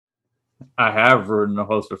I have ridden a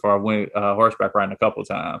horse before. I went horseback riding a couple of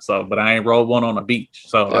times. So, but I ain't rode one on a beach.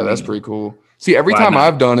 So, Yeah, I that's mean, pretty cool. See, every why time not?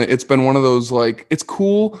 I've done it, it's been one of those like it's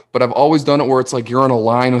cool, but I've always done it where it's like you're in a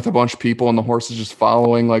line with a bunch of people and the horse is just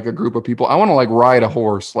following like a group of people. I want to like ride a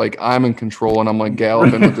horse, like I'm in control and I'm like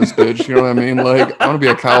galloping with this bitch. You know what I mean? Like I want to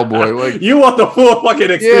be a cowboy. Like You want the full fucking yeah,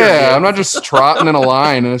 I'm experience. not just trotting in a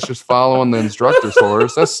line and it's just following the instructor's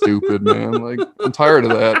horse. That's stupid, man. Like I'm tired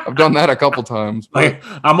of that. I've done that a couple times, but Like,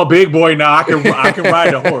 I'm a big boy now. I can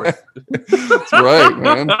ride a horse. that's right,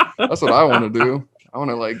 man. That's what I want to do. I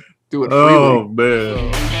want to like do it freely. Oh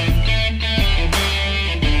man. So,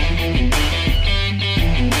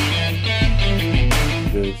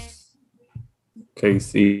 This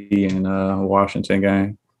KC and Washington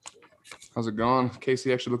game. how's it going?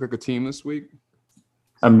 Casey actually looked like a team this week.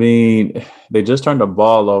 I mean, they just turned the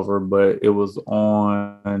ball over, but it was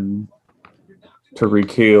on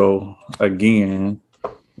Tariq Hill again.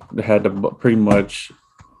 They had to pretty much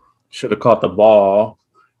should have caught the ball.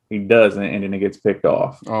 He doesn't, and then it gets picked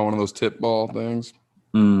off. Oh, one of those tip ball things.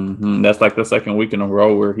 That's like the second week in a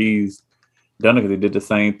row where he's done it because he did the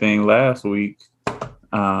same thing last week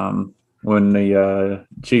when the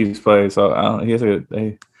Chiefs played. So I don't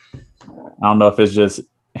know if it's just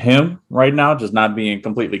him right now, just not being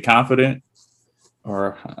completely confident,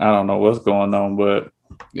 or I don't know what's going on, but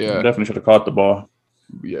Yeah, definitely should have caught the ball.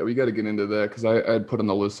 yeah, we got to get into that because I had put on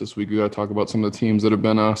the list this week. We got to talk about some of the teams that have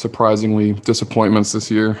been surprisingly disappointments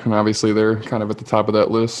this year, and obviously they're kind of at the top of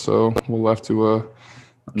that list. So we'll have to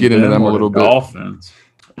get into them a little bit. Dolphins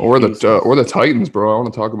Or the Titans, bro. I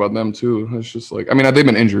want to talk about them too. It's just like, I mean, they've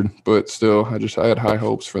been injured, but still, I had high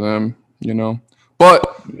hopes for them, you know. But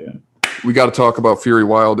yeah. we got to talk about Fury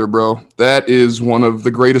Wilder, bro. That is one of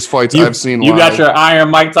the greatest fights I've seen. You got live. your Iron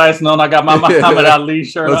Mike Tyson on. I got my Muhammad Ali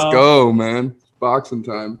shirt on. Let's go, man. Boxing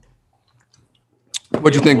time.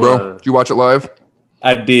 What'd you think, bro? Did you watch it live?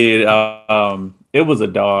 I did. It was a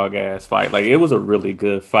dog ass fight. Like it was a really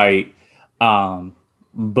good fight.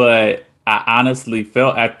 But I honestly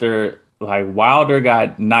felt after like Wilder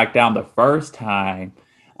got knocked down the first time,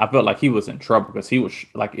 I felt like he was in trouble because he was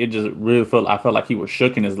like it just really felt. I felt like he was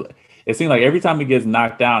shook in his. It seemed like every time he gets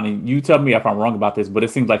knocked down, and you tell me if I'm wrong about this, but it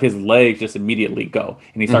seems like his legs just immediately go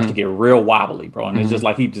and he starts to get real wobbly, bro. And it's just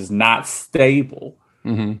like he's just not stable.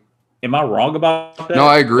 Am I wrong about that? No,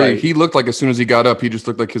 I agree. Like, He looked like as soon as he got up, he just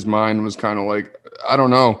looked like his mind was kind of like, I don't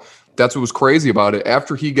know. That's what was crazy about it.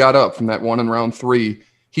 After he got up from that one in round 3,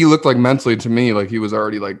 he looked like mentally to me like he was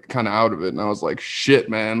already like kind of out of it. And I was like, shit,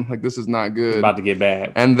 man, like this is not good. it's about to get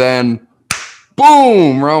bad. And then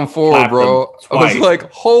boom, round 4, Slapped bro. him I was twice.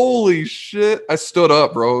 like, holy shit. I stood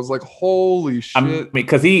up, bro. I was like, holy shit. I mean,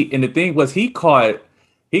 because and the thing was he caught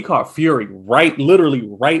Fury literally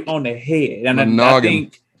right on the head. And then I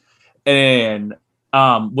think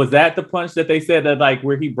was that the punch that they said that like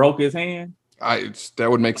where he broke his hand? That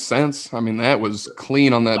would make sense. I mean, that was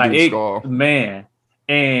clean on that dude's skull. Man.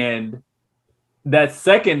 And that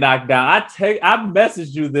second knockdown, I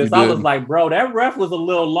messaged you this. I was like, bro, that ref was a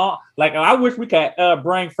little long. Like, I wish we could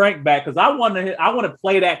bring Frank back because I want to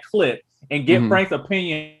play that clip and get Frank's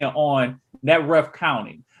opinion on that ref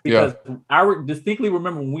counting. Because I distinctly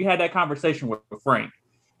remember when we had that conversation with Frank,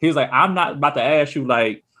 he was like, I'm not about to ask you,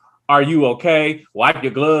 like, are you okay? Wipe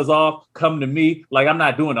your gloves off. Come to me. Like, I'm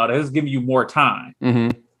not doing all that. It's giving you more time.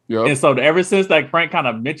 And so ever since like Frank kind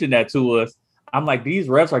of mentioned that to us, I'm like, these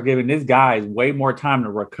refs are giving this guy way more time to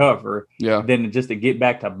recover than just to get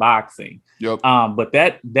back to boxing. But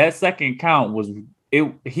that second count was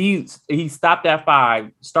it. He stopped at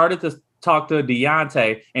 5, started to talk to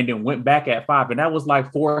Deontay, and then went back at 5, and that was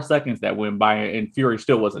like 4 seconds that went by, and Fury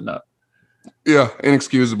still wasn't up. Yeah,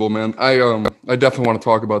 inexcusable, man. I definitely want to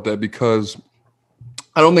talk about that because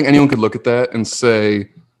I don't think anyone could look at that and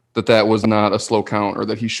say that was not a slow count or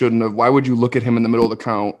that he shouldn't have. Why would you look at him in the middle of the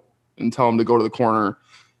count and tell him to go to the corner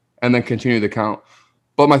and then continue the count?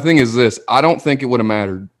 But my thing is this. I don't think it would have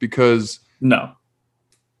mattered because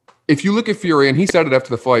if you look at Fury, and he said it after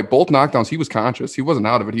the fight, both knockdowns, he was conscious. He wasn't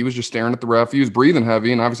out of it. He was just staring at the ref. He was breathing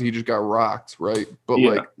heavy, and obviously he just got rocked, right? But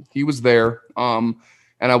like he was there.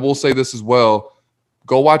 And I will say this as well.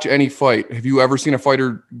 Go watch any fight. Have you ever seen a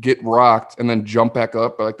fighter get rocked and then jump back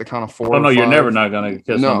up by like the count of 4 or 5? You're never not going to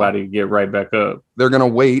catch somebody get right back up. They're going to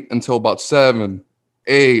wait until about 7,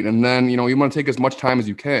 8, and then, you want to take as much time as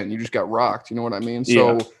you can. You just got rocked. You know what I mean?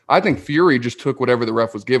 So I think Fury just took whatever the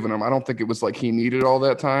ref was giving him. I don't think it was like he needed all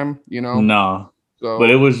that time, No. So,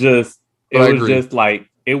 but it was just like,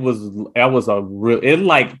 it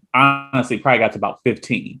like honestly probably got to about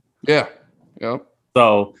 15. Yeah. Yep.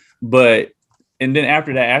 So, and then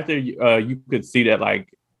after that, you could see that like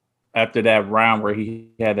after that round where he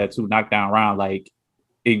had that 2 knockdown round, like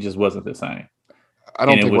it just wasn't the same. I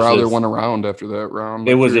don't think Wilder won a round after that round.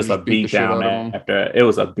 It was just a beat down after. It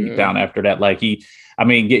was a beat down after that. Like you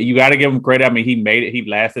got to give him credit. I mean, he made it. He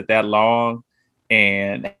lasted that long,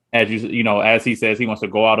 and as as he says, he wants to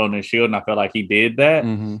go out on his shield, and I felt like he did that.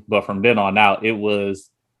 Mm-hmm. But from then on out, it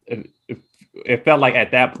felt like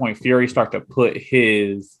at that point Fury started to put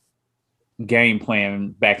his game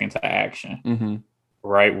plan back into action. Mm-hmm.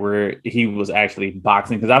 Right, where he was actually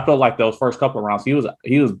boxing, because I felt like those first couple of rounds he was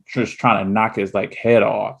just trying to knock his like head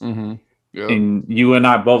off. Mm-hmm. Yep. And you and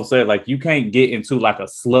I both said like you can't get into like a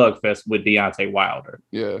slugfest with Deontay Wilder.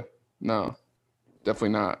 Yeah, no,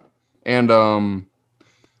 definitely not. And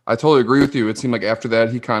I totally agree with you. It seemed like after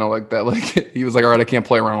that he kind of like that, like he was like, all right, I can't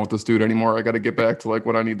play around with this dude anymore. I got to get back to like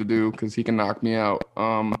what I need to do because he can knock me out.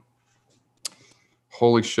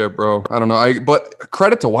 Holy shit, bro. I don't know. But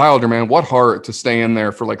credit to Wilder, man. What heart to stay in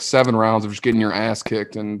there for like 7 rounds of just getting your ass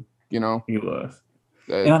kicked. And, He was.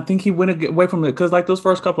 And I think he went away from it because like those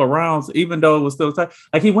first couple of rounds, even though it was still tight,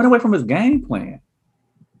 like he went away from his game plan.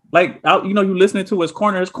 Like, you listening to his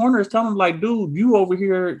corner is telling him like, dude, you over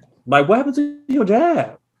here, like what happened to your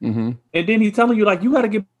jab? Mm-hmm. And then he's telling you like, you got to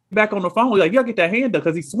get back on the phone. Like, you got to get that hand up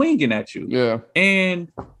because he's swinging at you. Yeah.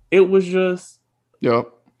 And it was just.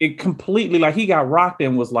 Yep. It completely like he got rocked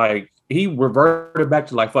and was like he reverted back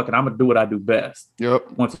to like fucking I'm gonna do what I do best. Yep.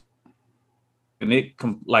 And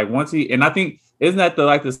I think isn't that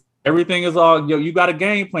this everything is all you got a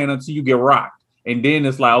game plan until you get rocked, and then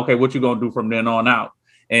it's like okay, what you gonna do from then on out?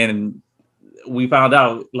 And we found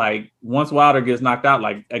out like once Wilder gets knocked out,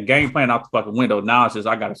 like a game plan out the fucking window. Now it's just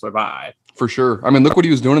I gotta survive. For sure. I mean, look what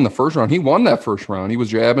he was doing in the first round. He won that first round. He was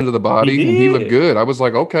jabbing to the body and he looked good. I was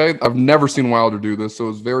like, okay, I've never seen Wilder do this. So it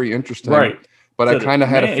was very interesting. Right. But I kind of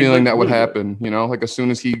had a feeling that would happen, like as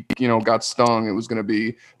soon as he, got stung, it was going to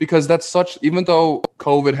be because that's even though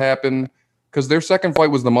COVID happened, because their second fight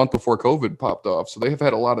was the month before COVID popped off. So they have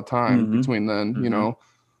had a lot of time between then,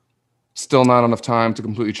 still not enough time to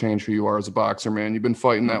completely change who you are as a boxer, man. You've been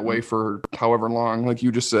fighting that way for however long, like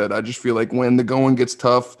you just said. I just feel like when the going gets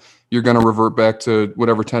tough, you're going to revert back to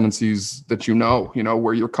whatever tendencies that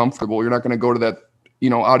where you're comfortable. You're not going to go to that,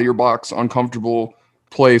 out of your box, uncomfortable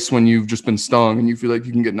place when you've just been stung and you feel like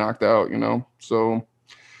you can get knocked out, So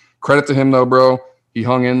credit to him though, bro. He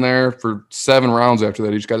hung in there for 7 rounds after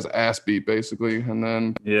that. He just got his ass beat basically. And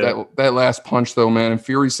then that last punch though, man, and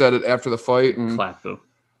Fury said it after the fight and clapped him.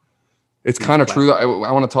 It's kind of true.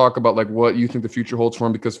 I want to talk about like what you think the future holds for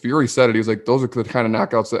him because Fury said it. He was like, those are the kind of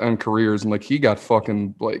knockouts that end careers. And like he got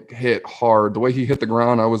fucking like hit hard. The way he hit the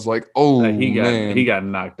ground, I was like, oh man. He got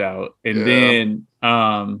knocked out. And then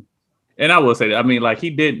and I will say that, I mean, like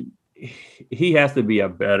he has to be a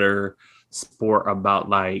better sport about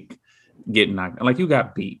like getting knocked. Like you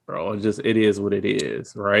got beat, bro. It is what it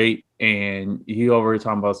is, right? And he over here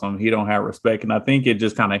talking about something he don't have respect. And I think it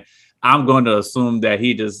just kind of I'm going to assume that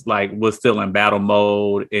he just like was still in battle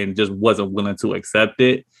mode and just wasn't willing to accept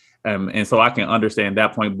it. And so I can understand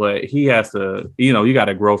that point, but he has to, you got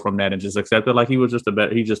to grow from that and just accept it. Like he's just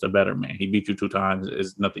a better man. He beat you 2 times.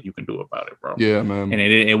 There's nothing you can do about it, bro. Yeah, man. And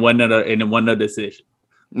it wasn't a decision.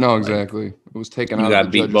 No, exactly. Like, it was taken out. You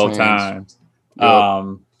got beat both times.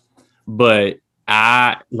 Yep. But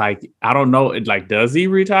I don't know. Like, does he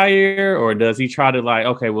retire or does he try to like,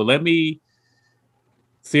 okay, well, let me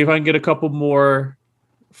see if I can get a couple more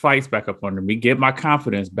fights back up under me, get my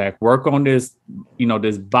confidence back, work on this,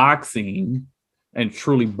 this boxing and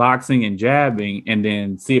truly boxing and jabbing, and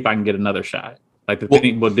then see if I can get another shot. Like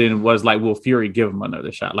thing, but then it was like, will Fury give him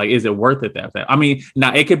another shot? Like, is it worth it that? I mean,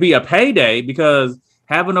 now it could be a payday because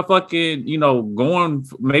having a fucking, going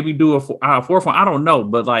maybe do a fourth one, I don't know,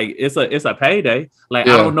 but like it's a payday. Like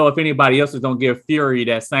I don't know if anybody else is gonna give Fury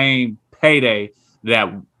that same payday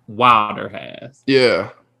that Wilder has. Yeah,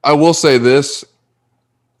 I will say this.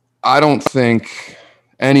 I don't think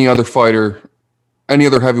any other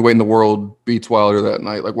heavyweight in the world beats Wilder that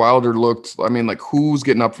night. Like Wilder looked, I mean, like who's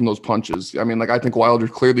getting up from those punches? I mean, like I think Wilder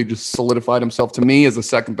clearly just solidified himself to me as the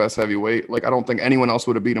second best heavyweight. Like I don't think anyone else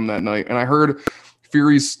would have beat him that night. And I heard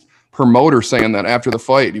Fury's promoter saying that after the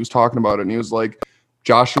fight. He was talking about it and he was like,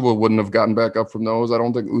 Joshua wouldn't have gotten back up from those. I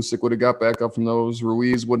don't think Usyk would have got back up from those.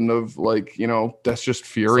 Ruiz wouldn't have, like, that's just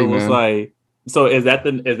Fury, man. It's like, so is that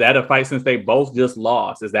a fight since they both just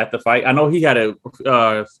lost? Is that the fight? I know he had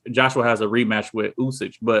Joshua has a rematch with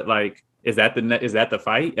Usyk, but like, is that the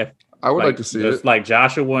fight? I would like to see it. Like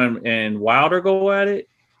Joshua and Wilder go at it.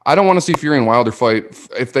 I don't want to see Fury and Wilder fight.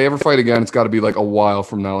 If they ever fight again, it's got to be like a while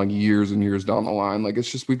from now, like years and years down the line. Like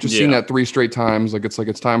it's just we've just seen that 3 straight times. Like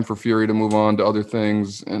it's time for Fury to move on to other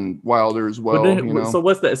things and Wilder as well. Then, you know? So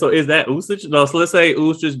what's that? So is that Usyk? No. So let's say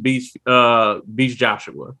Usyk beats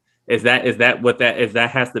Joshua. Is that what that is? That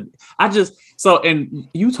has to. And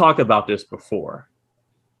you talked about this before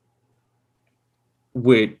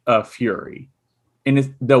with Fury, and it's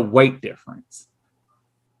the weight difference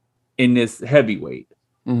in this heavyweight.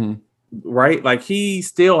 Mm-hmm. Right, like he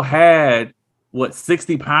still had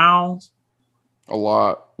 60 pounds, a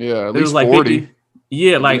lot, yeah, at least like 40. 50,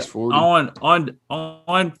 yeah, at like 40.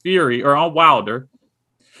 on Fury or on Wilder,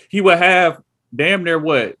 he would have damn near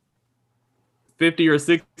 50 or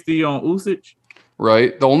 60 on Usyk.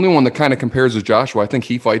 Right, the only one that kind of compares is Joshua. I think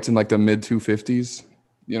he fights in like the mid 250s,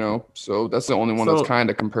 you know, so that's the only one that's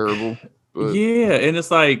kind of comparable. But. Yeah, and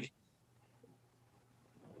it's like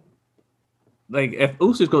if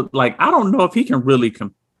Usyk goes, like I don't know if he can really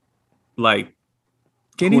can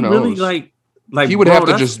he really like he would have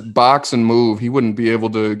to just box and move. He wouldn't be able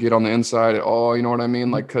to get on the inside at all. You know what I mean?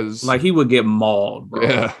 Like because he would get mauled, bro.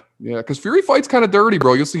 Yeah. Because Fury fights kind of dirty,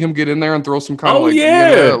 bro. You'll see him get in there and throw some kind of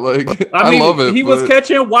I love it. He was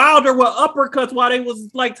catching Wilder with uppercuts while they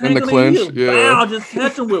was like in the clinch. Wow, just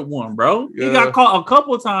catch him with one, bro. Yeah. He got caught a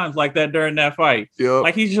couple of times like that during that fight. Yeah,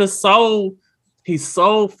 like he's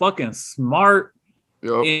so fucking smart.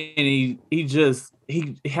 Yep. And he just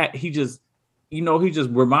you know, he just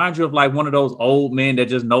reminds you of like one of those old men that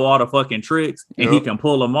just know all the fucking tricks and he can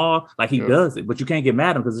pull them off. Like he does it, but you can't get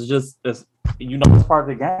mad at him because it's it's part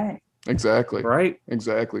of the game. Exactly. Right.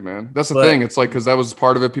 Exactly, man. That's the thing. It's like because that was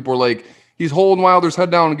part of it. People were like, he's holding Wilder's head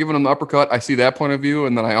down and giving him the uppercut. I see that point of view,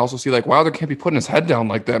 and then I also see like Wilder can't be putting his head down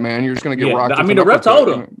like that, man. You're just gonna get rocked. I mean, the ref told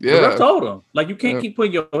him. Yeah, the ref told him like you can't keep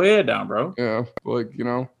putting your head down, bro. Yeah, like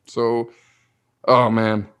so. Oh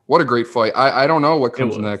man, what a great fight! I don't know what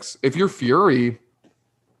comes next. If you're Fury,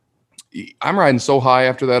 I'm riding so high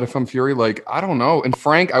after that. If I'm Fury, like I don't know. And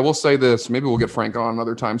Frank, I will say this. Maybe we'll get Frank on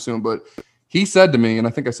another time soon. But he said to me, and I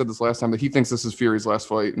think I said this last time, that he thinks this is Fury's last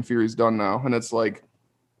fight, and Fury's done now. And it's like,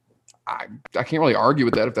 I can't really argue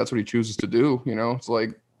with that if that's what he chooses to do. You know, it's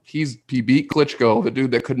like he beat Klitschko, the dude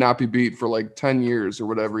that could not be beat for like 10 years or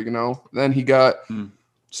whatever. You know, then he got.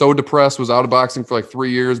 So depressed, was out of boxing for like 3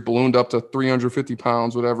 years, ballooned up to 350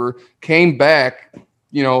 pounds, whatever, came back,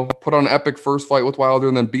 put on an epic first fight with Wilder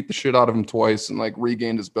and then beat the shit out of him twice and like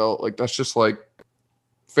regained his belt. Like that's just like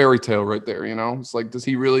fairy tale right there, It's like, does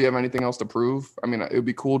he really have anything else to prove? I mean, it would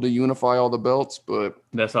be cool to unify all the belts, but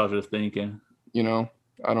that's what I was just thinking.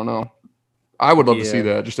 I don't know. I would love to see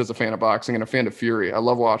that just as a fan of boxing and a fan of Fury. I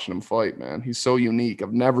love watching him fight, man. He's so unique.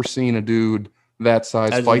 I've never seen a dude that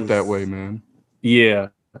size fight that way, man. Yeah.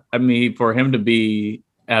 I mean, for him to be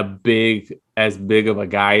as big of a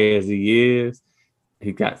guy as he is,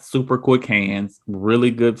 he got super quick hands,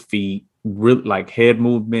 really good feet, really like head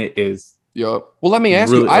movement is. Yep. Well, let me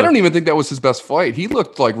ask you. I don't even think that was his best fight. He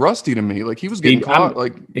looked like rusty to me. Like he was getting caught.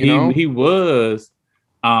 He was.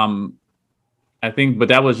 I think, but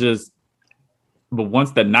that was just. But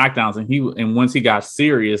once the knockdowns and once he got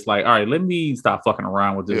serious, like, all right, let me stop fucking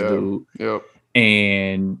around with this dude. Yep.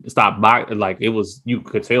 And stop boxing. Like it was, you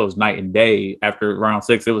could tell it was night and day. After round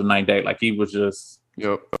 6, it was night and day. Like he was just.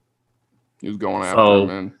 Yep. He was going after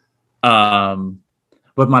him, man.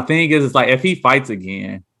 But my thing is, it's like if he fights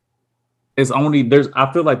again,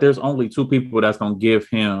 I feel like there's only 2 people that's gonna give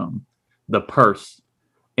him the purse,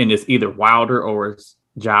 and it's either Wilder or it's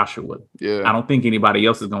Joshua. Yeah. I don't think anybody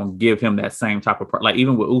else is gonna give him that same type of like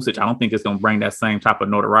even with Usyk, I don't think it's gonna bring that same type of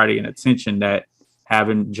notoriety and attention that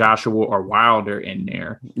having Joshua or Wilder in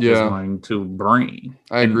there is going to bring.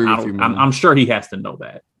 I agree with you, man. I'm sure he has to know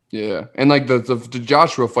that. Yeah, and like the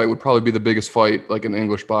Joshua fight would probably be the biggest fight like in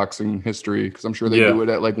English boxing history because I'm sure they do it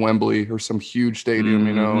at like Wembley or some huge stadium,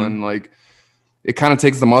 and like it kind of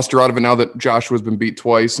takes the muster out of it now that Joshua's been beat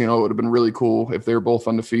twice. It would have been really cool if they were both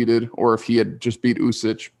undefeated or if he had just beat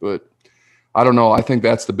Usyk, but I don't know. I think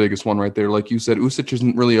that's the biggest one right there. Like you said, Usyk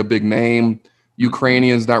isn't really a big name.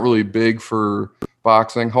 Ukrainian's not really big for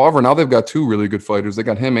boxing. However, now they've got 2 really good fighters. They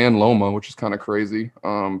got him and Loma, which is kind of crazy.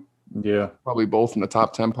 Probably both in the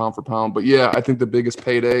top 10 pound for pound. But yeah, I think the biggest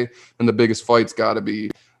payday and the biggest fight's got to be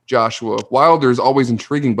Joshua. Wilder's always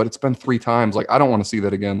intriguing, but it's been 3 times. Like I don't want to see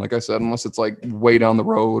that again. Like I said, unless it's like way down the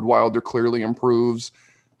road, Wilder clearly improves.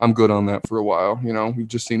 I'm good on that for a while. We've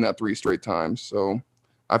just seen that 3 straight times. So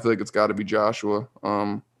I feel like it's got to be Joshua.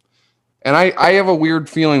 And I have a weird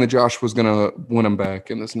feeling that Joshua's going to win him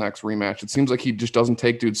back in this next rematch. It seems like he just doesn't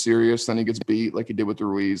take dude serious. Then he gets beat like he did with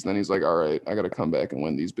Ruiz. Then he's like, all right, I got to come back and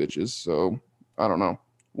win these bitches. So I don't know.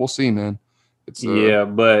 We'll see, man. It's yeah,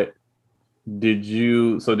 but did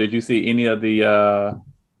you see any of the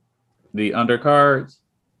undercards?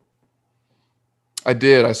 I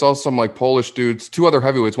did. I saw some like Polish dudes, 2 other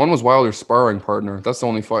heavyweights. One was Wilder's sparring partner. That's the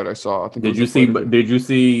only fight I saw. I think. Did you see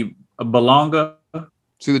Belonga?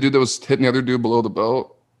 See the dude that was hitting the other dude below the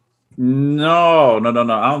belt? No.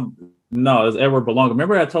 No, it's Edward Belonga.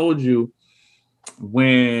 Remember I told you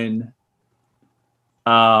when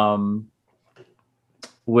Teofimo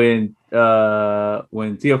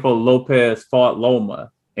Lopez fought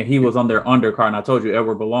Loma and he was on their undercard, and I told you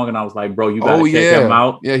Edward Belonga, and I was like, bro, you gotta check him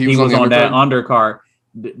out. Yeah, he was on that undercard,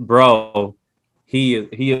 bro. He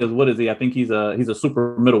is what is he? I think he's a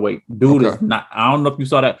super middleweight dude. Is not. I don't know if you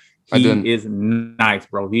saw that. He is nice,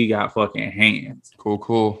 bro. He got fucking hands.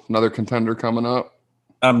 Cool. Another contender coming up.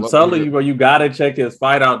 I'm telling you, bro, you gotta check his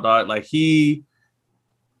fight out, dog. Like he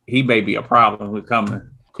may be a problem with coming.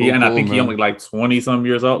 I think he only like 20-some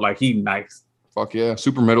years old. Like he nice. Fuck yeah.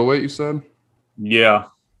 Super middleweight, you said? Yeah.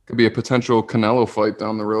 Could be a potential Canelo fight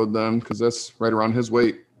down the road then, because that's right around his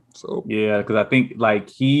weight. So yeah, because I think like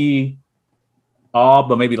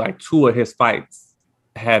but maybe like 2 of his fights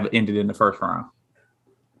have ended in the first round.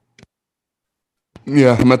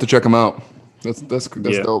 Yeah, I'm about to check him out. That's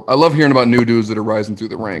dope. I love hearing about new dudes that are rising through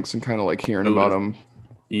the ranks and kind of like hearing about them.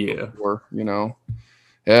 Yeah. Or,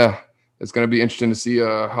 yeah, it's going to be interesting to see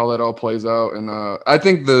how that all plays out. And I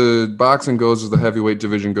think the boxing goes as the heavyweight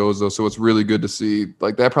division goes, though. So it's really good to see.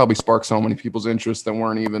 Like that probably sparked so many people's interest that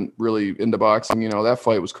weren't even really into boxing. That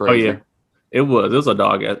fight was crazy. Oh yeah, it was a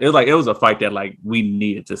dog ass. It was a fight that like we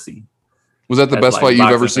needed to see. Was that the best fight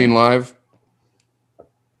you've ever seen live?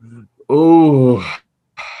 Oh,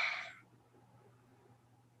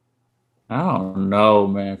 I don't know,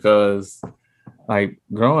 man. Because like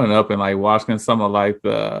growing up and like watching some of like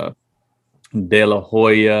the De La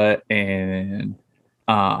Hoya and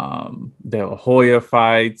De La Hoya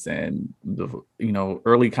fights and the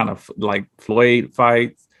early kind of like Floyd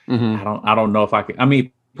fights. Mm-hmm. I don't know if I could. I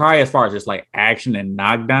mean, probably as far as just like action and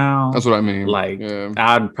knockdown. That's what I mean. Like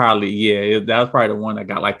I'd probably that was probably the one that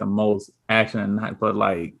got like the most action and but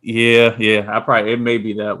like it may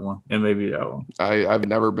be that one. It may be that one. I've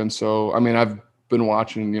never been so. I mean, I've been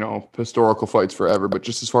watching historical fights forever, but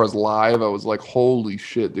just as far as live, I was like, holy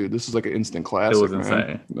shit, dude, this is like an instant classic. It was man.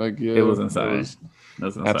 insane. Like it was insane.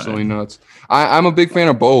 That's absolutely nuts. I'm a big fan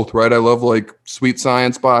of both, right? I love like sweet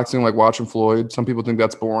science boxing, like watching Floyd. Some people think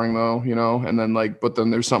that's boring though, and then but then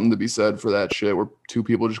there's something to be said for that shit where 2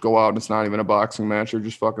 people just go out and it's not even a boxing match. They're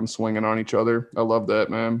just fucking swinging on each other. I love that,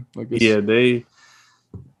 man. Like they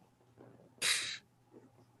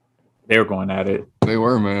were going at it. They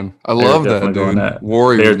were, man. I love that, dude.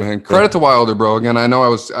 Warriors, man. Credit to Wilder, bro. Again, I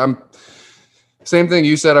know I'm same thing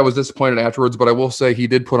you said. I was disappointed afterwards, but I will say he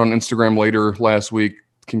did put on Instagram later last week,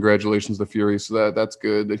 congratulations to Fury. So that's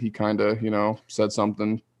good that he kind of, said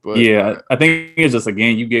something. But yeah, I think it's just,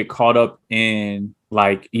 again, you get caught up in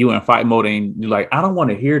like you in fight mode and you're like, I don't want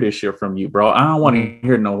to hear this shit from you, bro. I don't want to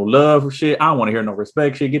hear no love shit. I don't want to hear no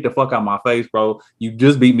respect shit. Get the fuck out of my face, bro. You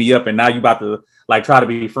just beat me up and now you about to like try to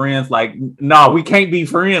be friends. Like, no, we can't be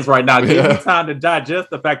friends right now. Give me time to digest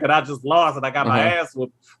the fact that I just lost and I got my ass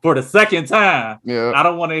whooped for the second time. Yeah. I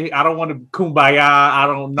don't want to kumbaya. I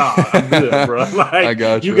don't know. I'm good, bro. Like, I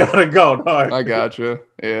got you. You gotta go, dog. I got you.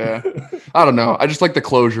 Yeah. I don't know. I just like the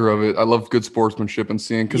closure of it. I love good sportsmanship and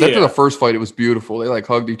seeing, because after the first fight, it was beautiful. They like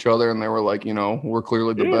hugged each other and they were like, we're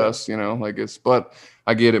clearly the best, but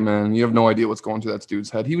I get it, man. You have no idea what's going through that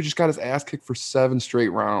dude's head. He just got his ass kicked for 7 straight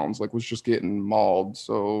rounds, like was just getting mauled.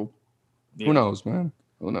 So who knows, man?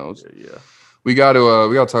 Who knows? Yeah. We got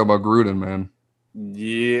to talk about Gruden, man.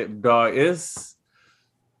 Yeah, dog.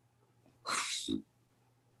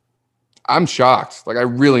 I'm shocked. Like I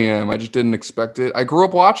really am. I just didn't expect it. I grew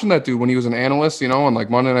up watching that dude when he was an analyst, on like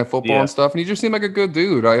Monday Night Football and stuff, and he just seemed like a good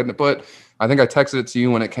dude. But I think I texted it to you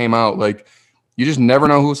when it came out. Like you just never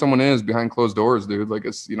know who someone is behind closed doors, dude. Like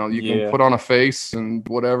it's you can put on a face and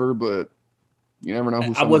whatever, but you never know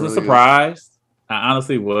who. I wasn't really surprised. Is. I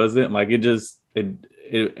honestly wasn't. Like I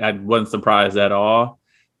wasn't surprised at all.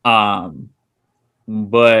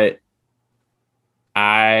 But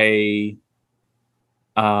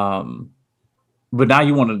but now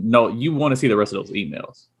you want to see the rest of those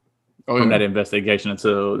emails from that investigation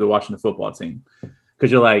into the Washington football team,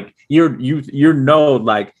 because you're like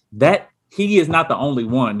like that he is not the only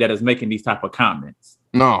one that is making these type of comments.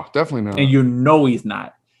 No, definitely not. And he's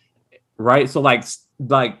not, right? So like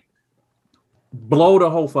blow the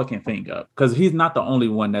whole fucking thing up, because he's not the only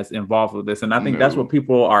one that's involved with this. And I think that's what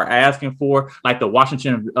people are asking for. Like the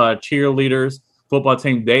Washington cheerleaders football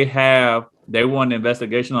team, they have they want an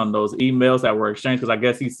investigation on those emails that were exchanged, because I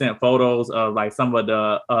guess he sent photos of like some of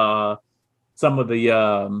the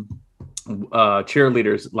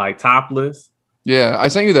cheerleaders like topless. Yeah, I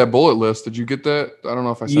sent you that bullet list. Did you get that? I don't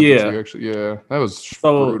know if I sent it to you actually. Yeah, that was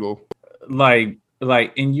brutal. Like,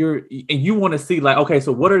 and you want to see like, okay,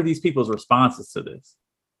 so what are these people's responses to this?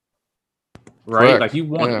 Right? Correct. Like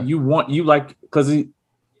you like, because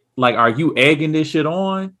like, are you egging this shit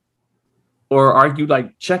on, or are you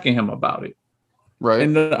like checking him about it? Right.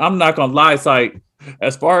 And I'm not gonna lie, it's like,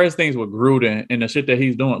 as far as things with Gruden and the shit that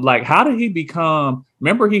he's doing, like, how did he become?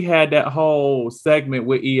 Remember, he had that whole segment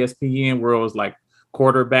with ESPN where it was like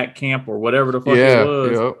quarterback camp or whatever the fuck it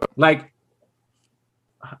was. Yep. Like,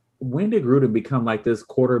 when did Gruden become like this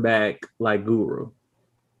quarterback like guru?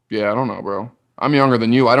 Yeah, I don't know, bro. I'm younger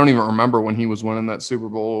than you. I don't even remember when he was winning that Super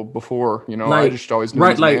Bowl before. You know, like, I just always knew he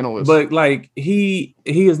was an analyst. But like he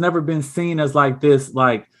has never been seen as like this.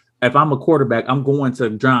 Like, if I'm a quarterback, I'm going to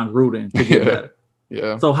John Gruden to get better.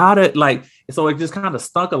 Yeah. So how did so it just kind of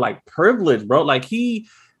stunk of like privilege, bro. Like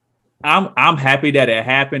I'm happy that it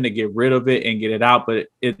happened to get rid of it and get it out. But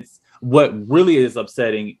it's what really is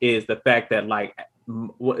upsetting is the fact that like,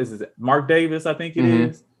 what is it? Mark Davis, I think it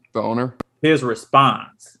is the owner. His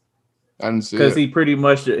response. I didn't see it. Because he pretty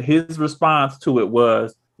much, his response to it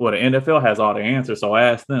was, well, the NFL has all the answers, so I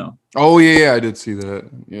asked them. Oh, yeah, I did see that.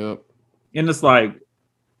 Yep. And it's like,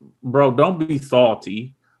 bro, don't be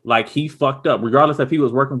salty. Like, he fucked up. Regardless if he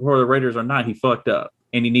was working for the Raiders or not, he fucked up,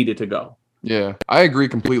 and he needed to go. Yeah, I agree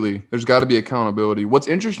completely. There's got to be accountability. What's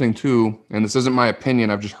interesting, too, and this isn't my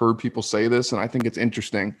opinion, I've just heard people say this, and I think it's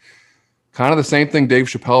interesting. Kind of the same thing Dave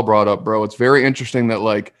Chappelle brought up, bro. It's very interesting that,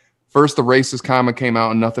 like, first the racist comment came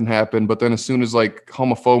out and nothing happened, but then as soon as like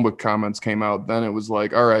homophobic comments came out, then it was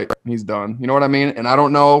like, all right, he's done. You know what I mean? And I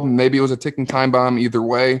don't know, maybe it was a ticking time bomb either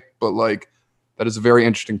way, but like that is a very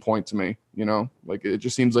interesting point to me, you know? Like it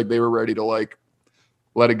just seems like they were ready to like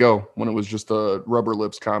let it go when it was just a rubber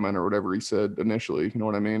lips comment or whatever he said initially, you know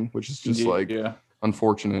what I mean? Which is just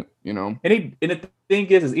unfortunate, you know? And the thing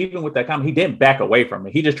is even with that comment, he didn't back away from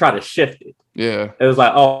it. He just tried to shift it. Yeah. It was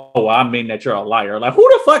like, oh, well, I mean that you're a liar. Like, who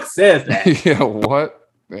the fuck says that? Yeah, what?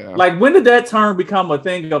 Yeah. Like, when did that term become a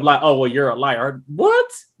thing of like, oh, well, you're a liar?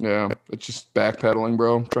 What? Yeah, it's just backpedaling,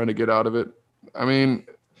 bro, trying to get out of it. I mean,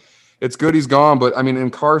 it's good he's gone, but I mean,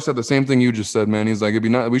 and Carr said the same thing you just said, man. He's like, it'd be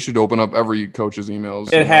not, we should open up every coach's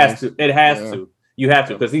emails. It has to. It has to. You have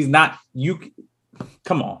to, because he's not,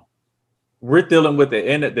 come on. We're dealing with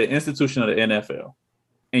the institution of the NFL.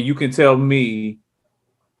 And you can tell me,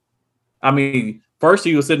 I mean, first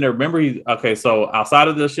he was sitting there. Remember, so outside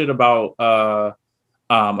of the shit about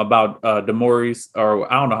DeMaurice,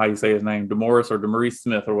 or I don't know how you say his name, DeMaurice or DeMaurice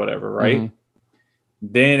Smith or whatever, right? Mm-hmm.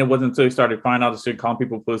 Then it wasn't until he started finding out the shit, calling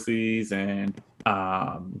people pussies, and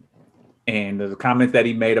the comments that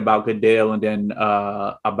he made about Goodell, and then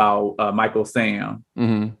about Michael Sam,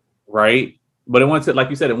 right? But it went to, like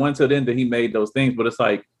you said, it went to the end that he made those things. But it's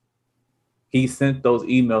like he sent those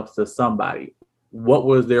emails to somebody. What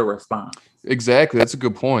was their response? Exactly. That's a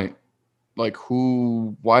good point. Like,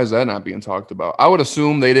 why is that not being talked about? I would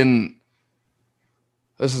assume they didn't.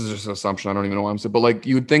 This is just an assumption. I don't even know why I'm saying, but like,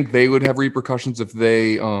 you would think they would have repercussions if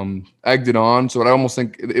they egged it on. So I almost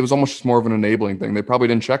think it was almost just more of an enabling thing. They probably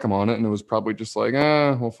didn't check him on it, and it was probably just like,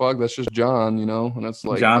 well, fuck, that's just John, you know? And that's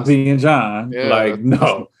like John being John. Yeah, like,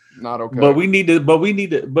 no. Not okay. But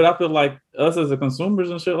but I feel like us as the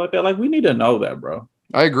consumers and shit like that, like, we need to know that, bro.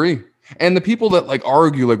 I agree. And the people that like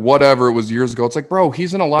argue, like, whatever, it was years ago, it's like, bro,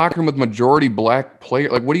 he's in a locker room with majority black player.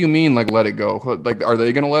 Like, what do you mean, like, let it go? Like, are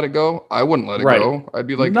they gonna let it go? I wouldn't let it go. I'd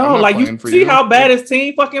be like, no, like, you see how bad his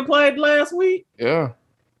team fucking played last week? Yeah.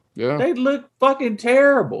 They look fucking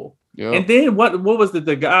terrible. Yeah. And then what was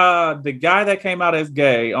the guy that came out as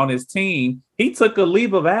gay on his team? He took a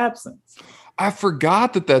leave of absence. I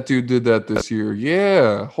forgot that dude did that this year.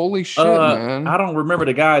 Yeah. Holy shit, man. I don't remember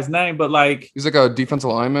the guy's name, but like, he's like a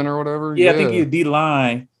defensive lineman or whatever. Yeah, I think he's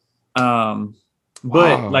D-line.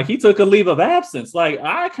 But like, he took a leave of absence. Like,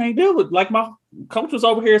 I can't deal with, like, my coach was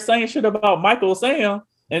over here saying shit about Michael Sam.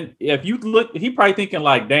 And if you look, he probably thinking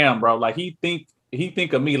like, damn, bro, like he think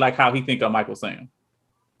of me like how he think of Michael Sam.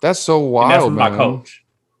 That's so wild, man. My coach.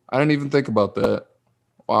 I didn't even think about that.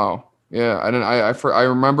 Wow. Yeah, I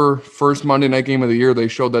remember first Monday night game of the year, they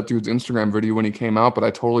showed that dude's Instagram video when he came out, but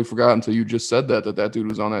I totally forgot until you just said that dude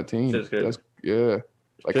was on that team.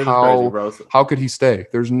 Like, how could he stay?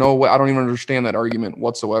 There's no way. I don't even understand that argument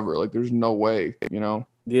whatsoever. Like, there's no way, you know?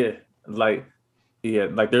 Yeah, like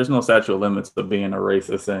there's no statute of limits to being a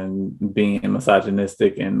racist and being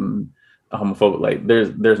misogynistic and homophobic. Like,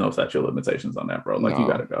 there's no statute of limitations on that, bro. Like, you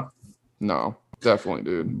gotta go. No. Definitely,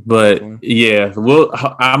 dude. But Definitely. yeah,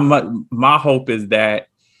 my hope is that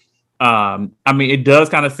I mean, it does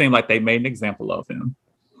kind of seem like they made an example of him,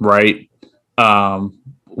 right?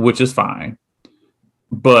 Which is fine,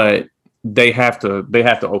 but they have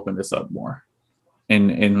to open this up more.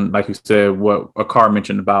 And like you said, what a car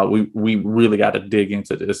mentioned about, we really got to dig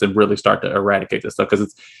into this and really start to eradicate this stuff, because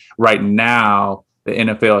it's right now the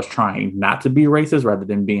NFL is trying not to be racist rather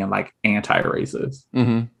than being like anti-racist.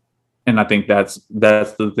 Mm-hmm. And I think that's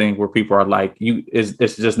the thing where people are like,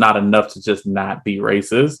 it's just not enough to just not be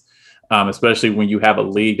racist, especially when you have a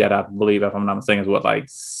league that I believe, if I'm not mistaken, is what, like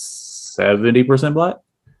 70% black.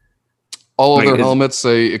 All of their helmets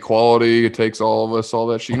say equality. It takes all of us, all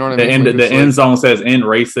that shit. You know what I mean? The end zone says end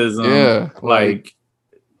racism. Yeah, like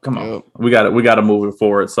come on, we got to move it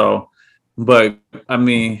forward. So, but I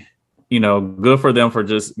mean, good for them for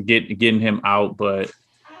just getting him out, but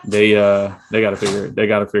they got to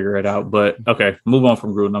figure it out. But okay, move on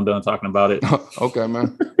from Gruden. I'm done talking about it. Okay,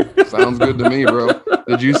 man. Sounds good to me, bro.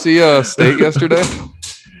 Did you see State yesterday?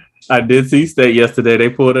 I did see State yesterday. They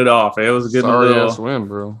pulled it off. It was getting a little win,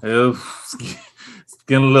 bro. It was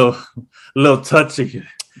getting a little touchy,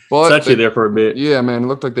 there for a bit. Yeah, man. It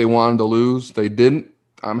looked like they wanted to lose. They didn't.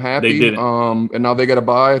 I'm happy. They didn't. And now they got a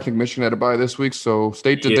bye. I think Michigan had a bye this week, so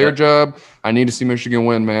State did their job. I need to see Michigan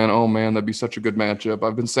win, man. Oh man, that'd be such a good matchup.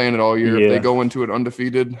 I've been saying it all year. Yeah. If they go into it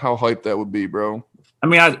undefeated, how hyped that would be, bro. I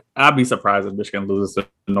mean, I'd be surprised if Michigan loses to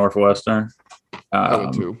Northwestern. I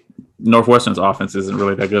would too. Northwestern's offense isn't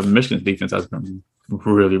really that good. Michigan's defense has been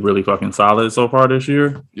really, really fucking solid so far this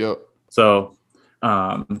year. Yep. So,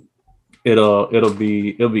 it'll be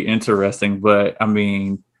interesting. But I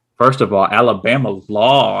mean, first of all, Alabama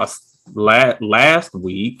lost last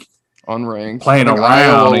week, unranked. Playing around.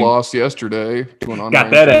 Iowa lost yesterday to an unranked. Got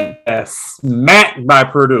that ass smacked by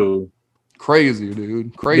Purdue. Crazy,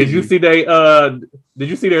 dude. Crazy. Did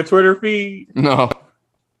you see their Twitter feed? No.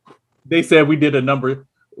 They said we beat the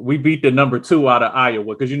number 2 out of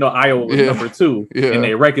Iowa, because Iowa was number 2 in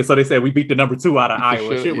their record. So they said we beat the number 2 out of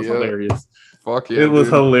Iowa. Shit was hilarious. Fuck yeah. It was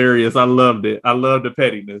hilarious. I loved it. I love the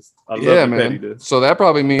pettiness. Pettiness. So that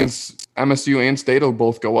probably means MSU and State will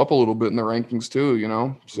both go up a little bit in the rankings too,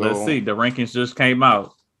 So let's see. The rankings just came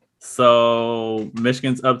out. So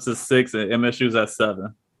Michigan's up to 6 and MSU's at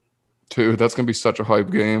 7. Dude, that's gonna be such a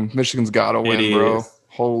hype game. Michigan's gotta win, bro.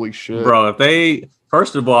 Holy shit. Bro, if they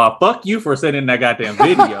first of all, fuck you for sending that goddamn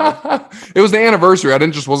video. It was the anniversary. I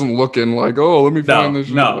wasn't looking like, oh, let me find this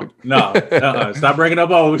shit. No. Stop bringing up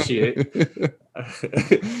old shit. The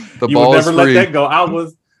you would never let that go.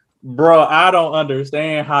 Bro, I don't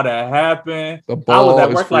understand how that happened. The ball I was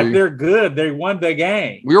at work free. like, they're good. They won the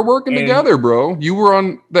game. We were working together, bro. You were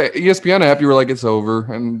on the ESPN app. You were like, it's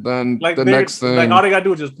over. And then the next thing. Like, all they got to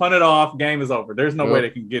do is just punt it off. Game is over. There's no way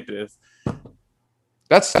they can get this.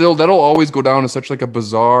 That'll always go down as such like a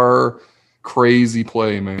bizarre, crazy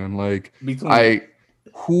play, man. Like,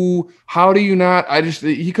 how do you not?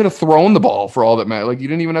 He could have thrown the ball for all that mattered. Like, you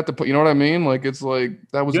didn't even have to put, you know what I mean? Like, it's like,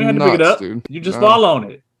 that was nuts, dude. You just fall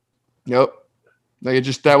on it. Yep.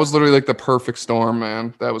 That was literally like the perfect storm,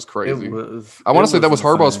 man. That was crazy. I want to say that was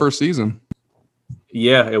Harbaugh's first season.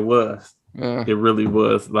 Yeah, it was. Yeah. It really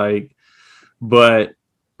was. Like, but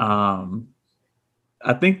I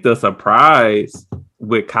think the surprise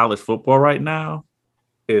with college football right now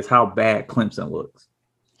is how bad Clemson looks.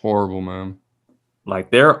 Horrible, man. Like,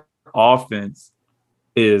 their offense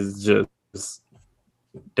is just,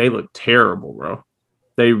 they look terrible, bro.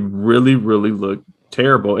 They really, really look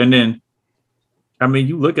terrible. And then, I mean,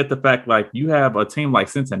 you look at the fact, like, you have a team like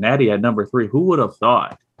Cincinnati at number 3. Who would have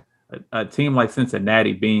thought a team like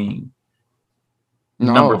Cincinnati being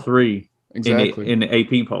number 3 exactly in the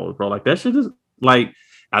AP polls, bro? Like, that shit is, like,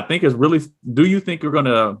 I think it's really, do you think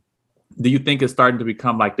it's starting to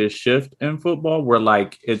become like this shift in football where,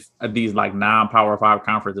 like, it's these like non-Power 5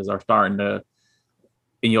 conferences are starting to,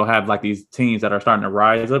 and you'll have like these teams that are starting to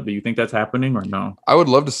rise up? Do you think that's happening or no? I would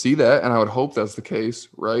love to see that, and I would hope that's the case,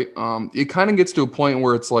 right? It kind of gets to a point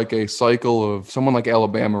where it's like a cycle of someone like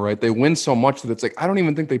Alabama, right? They win so much that it's like, I don't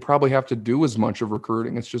even think they probably have to do as much of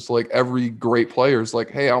recruiting. It's just like every great player is like,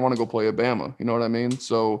 hey, I want to go play at Bama. You know what I mean?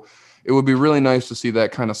 So it would be really nice to see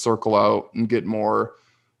that kind of circle out and get more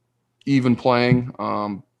even playing.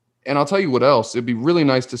 And I'll tell you what else. It'd be really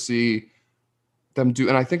nice to see them do,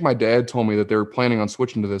 and I think my dad told me that they were planning on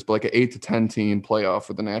switching to this, but like an 8 to 10 team playoff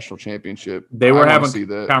for the national championship. They were having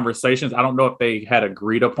conversations. I don't know if they had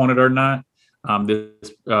agreed upon it or not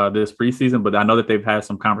this preseason, but I know that they've had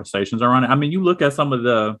some conversations around it. I mean, you look at some of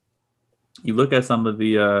the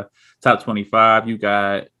top 25. You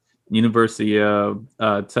got University of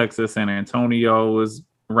Texas San Antonio is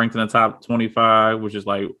ranked in the top 25, which is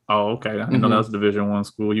like, oh, okay. I didn't know that was a Division I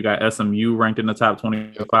school. You got SMU ranked in the top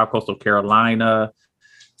 25, Coastal Carolina,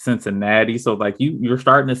 Cincinnati. So like you're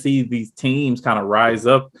starting to see these teams kind of rise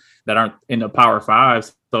up that aren't in the Power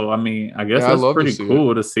Five. So I mean, I guess that's pretty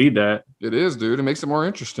cool to see that. It is, dude. It makes it more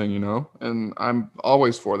interesting, and I'm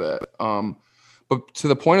always for that. But to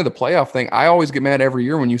the point of the playoff thing, I always get mad every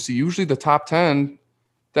year when you see usually the top 10,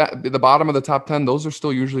 that the bottom of the top 10, those are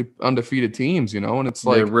still usually undefeated teams, and it's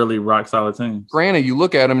like they're really rock solid teams. Granted, you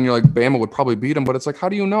look at them and you're like, Bama would probably beat them, but it's like, how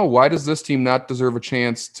do you know? Why does this team not deserve a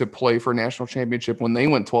chance to play for a national championship when they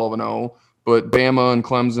went 12-0, but Bama and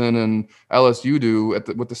Clemson and LSU do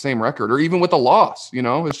with the same record, or even with a loss?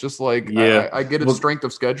 It's just like, I get its strength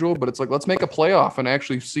of schedule, but it's like, let's make a playoff and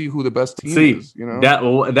actually see who the best team is.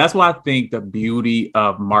 That's why I think the beauty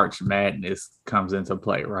of March Madness comes into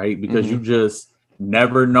play, right? Because you just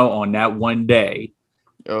never know on that one day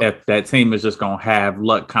if that team is just going to have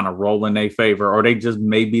luck kind of roll in their favor, or they just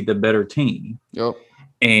may be the better team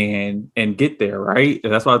and get there, right?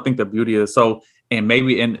 And that's what I think the beauty is. So, and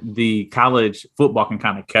maybe in the college football can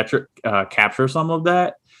kind of capture some of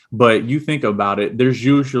that. But you think about it, there's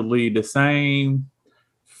usually the same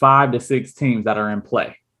 5 to 6 teams that are in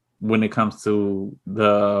play when it comes to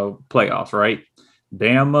the playoffs, right?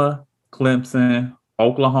 Bama, Clemson,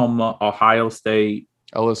 Oklahoma, Ohio State,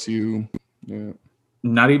 LSU,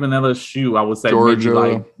 not even LSU. I would say Georgia. Maybe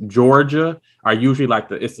like Georgia are usually like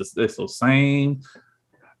it's the same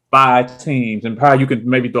 5 teams, and probably you could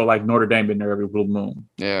maybe throw like Notre Dame in there every blue moon.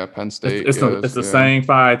 Yeah, Penn State. It's the same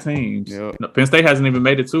 5 teams. Yeah. No, Penn State hasn't even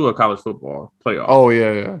made it to a college football playoff. Oh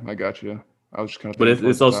yeah, I got you. I was just kind of. But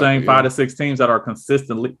it's those same 5 to 6 teams that are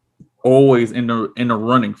consistently always in the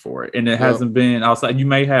running for it, and it hasn't been outside. You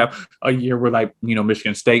may have a year where like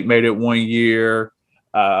Michigan State made it one year.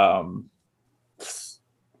 Like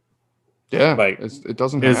it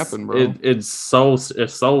doesn't happen, bro. It's so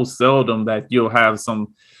seldom that you'll have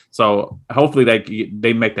some. So hopefully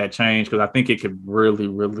they make that change, because I think it could really,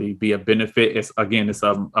 really be a benefit. It's a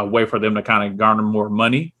way for them to kind of garner more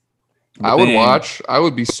money. I would watch. I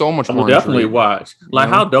would be so much more. I would definitely watch. Like,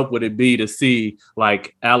 how dope would it be to see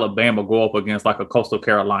like Alabama go up against like a Coastal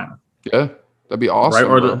Carolina? Yeah, that'd be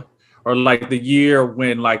awesome. Right? Or like the year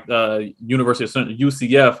when like the University of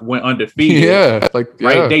UCF went undefeated. Yeah,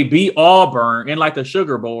 right. They beat Auburn in like the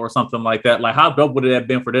Sugar Bowl or something like that. Like, how dope would it have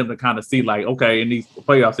been for them to kind of see like, okay, in these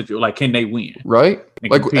playoffs, like, can they win? Right.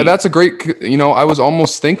 Like compete? That's a great. I was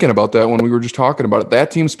almost thinking about that when we were just talking about it. That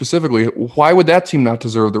team specifically, why would that team not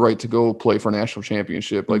deserve the right to go play for a national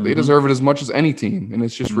championship? Like they deserve it as much as any team, and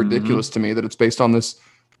it's just ridiculous to me that it's based on this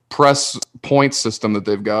press point system that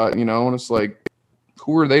they've got. And it's like,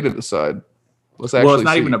 who are they to decide? Let's actually. Well, it's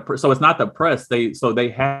not even so it's not the press. They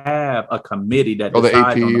have a committee that decides the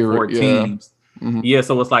AP on the 4 teams. Yeah,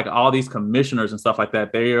 so it's like all these commissioners and stuff like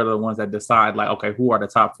that. They are the ones that decide, like, okay, who are the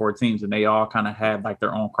top 4 teams, and they all kind of have like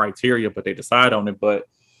their own criteria, but they decide on it. But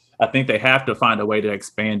I think they have to find a way to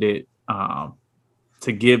expand it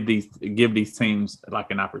to give these teams like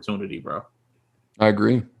an opportunity, bro. I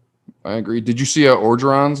agree. Did you see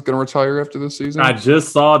Orgeron's going to retire after this season? I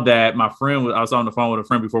just saw that. I was on the phone with a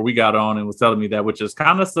friend before we got on and was telling me that, which is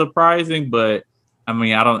kind of surprising. But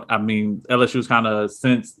LSU's kind of,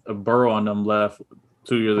 since Burrow and them left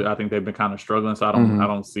 2 years, I think they've been kind of struggling. So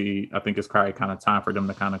I think it's probably kind of time for them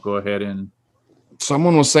to kind of go ahead and.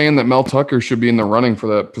 Someone was saying that Mel Tucker should be in the running for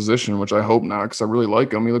that position, which I hope not, because I really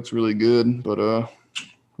like him. He looks really good, but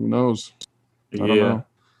who knows? I don't know.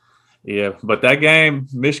 Yeah, but that game,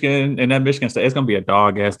 Michigan State, it's gonna be a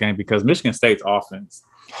dog ass game, because Michigan State's offense,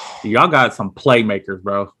 y'all got some playmakers,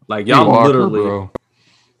 bro. Like y'all literally,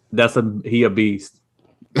 bro. He a beast.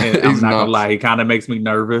 And I'm not gonna lie, he kind of makes me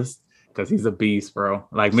nervous because he's a beast, bro.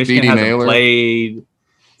 Like Michigan hasn't played,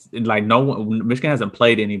 like Michigan hasn't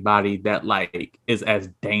played anybody that like is as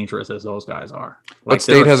dangerous as those guys are. Like, but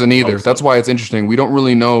State hasn't either. That's why it's interesting. We don't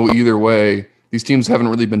really know either way. These teams haven't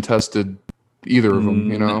really been tested. Either of them,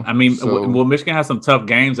 well, Michigan has some tough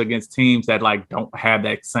games against teams that like don't have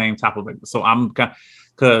that same type of. So I'm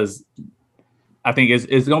because I think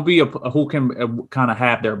it's going to be who can kind of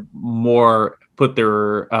have put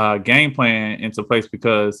their game plan into place,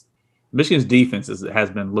 because Michigan's defense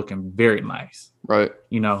has been looking very nice, right?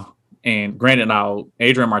 And granted, now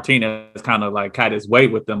Adrian Martinez kind of like cut his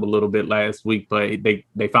weight with them a little bit last week, but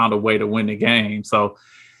they found a way to win the game. So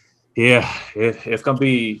yeah, it's going to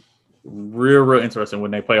be real interesting when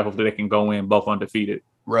they play. Hopefully they can go in both undefeated.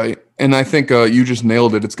 Right. And I think you just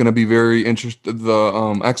nailed it. It's going to be very interesting.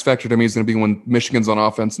 The X factor to me is going to be when Michigan's on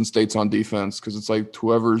offense and State's on defense, because it's like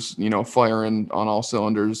whoever's, firing on all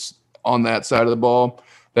cylinders on that side of the ball.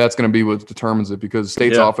 That's going to be what determines it because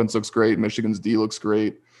State's offense looks great. Michigan's D looks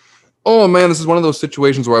great. Oh, man, this is one of those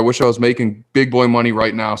situations where I wish I was making big boy money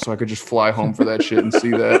right now so I could just fly home for that shit and see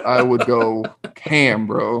that. I would go ham,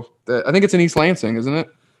 bro. I think it's in East Lansing, isn't it?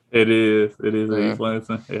 It is. It is in East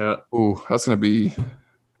Lansing. Yeah. Ooh, that's going to be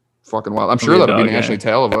fucking wild. I'm sure that'll be nationally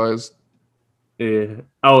televised. Yeah.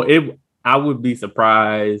 Oh, I would be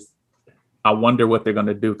surprised. I wonder what they're going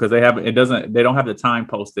to do because they don't have the time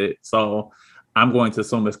posted. So I'm going to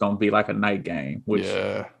assume it's going to be like a night game, which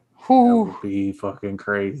that would be fucking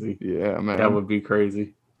crazy. Yeah, man. That would be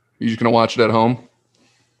crazy. You just going to watch it at home?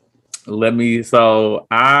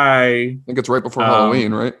 I think it's right before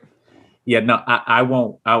Halloween, right? Yeah, no, I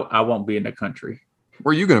won't be in the country.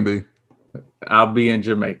 Where are you going to be? I'll be in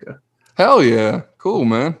Jamaica. Hell yeah. Cool,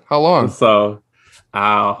 man. How long? So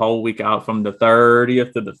a whole week out from the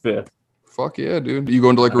 30th to the 5th. Fuck yeah, dude. Are you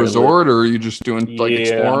going to like a resort or are you just doing like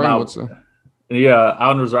exploring? Out in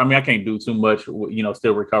the resort. I mean, I can't do too much,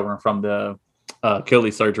 still recovering from the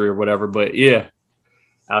Achilles surgery or whatever. But yeah,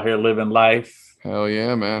 out here living life. Hell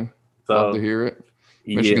yeah, man. Love to hear it.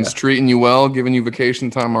 Michigan's treating you well, giving you vacation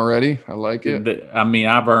time already. I like it.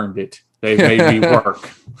 I've earned it. They made me work.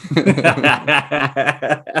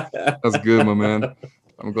 That's good, my man.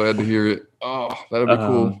 I'm glad to hear it. Oh, that'd be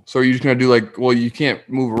cool. So you're just going to do you can't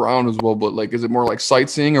move around as well, but like, is it more like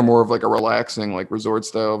sightseeing or more of like a relaxing, like resort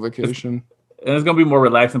style vacation? It's going to be more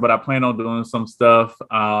relaxing, but I plan on doing some stuff.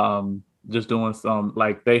 Just doing some,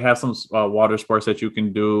 like they have some water sports that you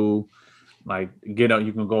can do. Like you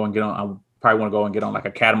can go and get on. I probably want to go and get on like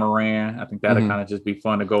a catamaran. I think that'll kind of just be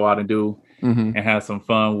fun to go out and do and have some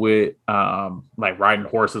fun with, like riding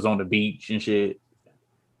horses on the beach and shit.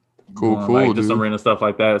 Cool, like just some random stuff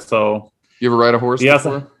like that. So you ever ride a horse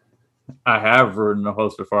before? I have ridden a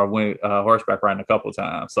horse before. I went horseback riding a couple of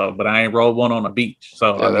times. But I ain't rode one on a beach.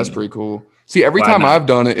 So that's pretty cool. See, every time I've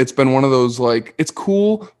done it, it's been one of those, like, it's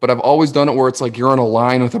cool, but I've always done it where it's like you're on a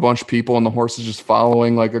line with a bunch of people and the horse is just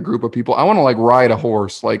following like a group of people. I want to like ride a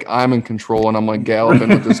horse. Like I'm in control and I'm like galloping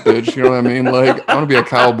with this bitch. You know what I mean? Like I want to be a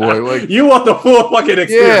cowboy. Like you want the full fucking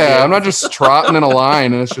experience. Yeah, I'm not just trotting in a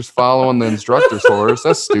line and it's just following the instructor's horse.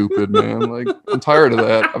 That's stupid, man. Like I'm tired of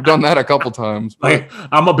that. I've done that a couple times. Like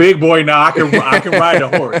I'm a big boy now. I can ride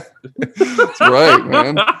a horse. That's right,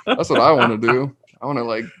 man. That's what I want to do. I want to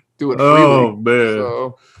like do it freely. Oh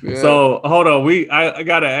man! So hold on, I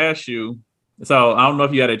gotta ask you. So I don't know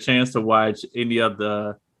if you had a chance to watch any of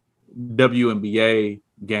the WNBA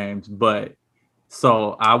games, but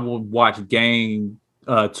so I will watch game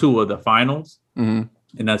 2 of the finals, and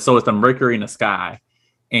so it's the Mercury in the Sky,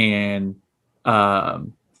 and a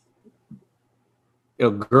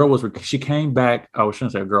girl she came back. Oh, I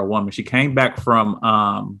shouldn't say a girl, woman. She came back from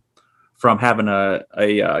having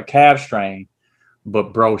a calf strain.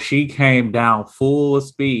 But bro, she came down full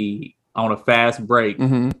speed on a fast break,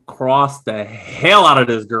 crossed the hell out of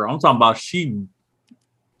this girl. I'm talking about she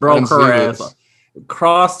broke her ass,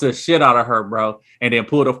 crossed the shit out of her, bro, and then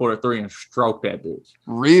pulled up for the 3 and stroked that bitch.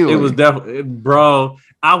 Really? It was definitely, bro.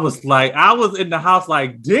 I was in the house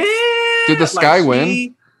like, damn. Did the Sky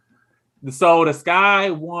win? So the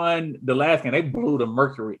Sky won the last game. They blew the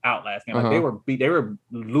Mercury out last game. Like they were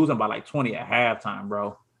losing by like 20 at halftime,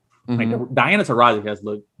 bro. Like Diana Taurasi has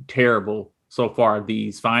looked terrible so far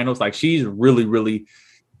these finals. Like she's really, really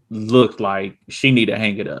looked like she need to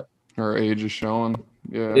hang it up. Her age is showing.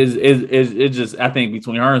 Yeah, it's just I think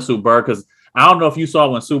between her and Sue Bird, because I don't know if you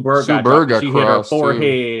saw when Sue Bird got she hit her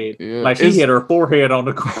forehead, like she hit her forehead on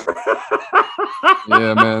the court.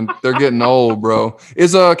 Yeah, man, they're getting old, bro.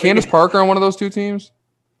 Is Candace Parker on one of those 2 teams?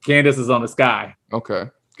 Candace is on the Sky. Okay.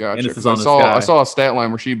 Gotcha. I saw a stat line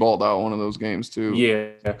where she balled out one of those games too. Yeah,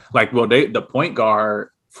 like the point guard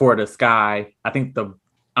for the Sky. I think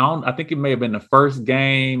it may have been the first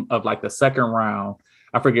game of like the second round.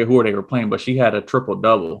 I forget who they were playing, but she had a triple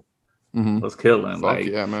double. Was killing. Fuck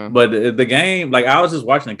yeah, man. But the game, like I was just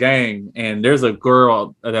watching the game, and there's a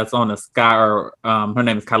girl that's on the Sky. Her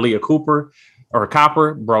name is Kalia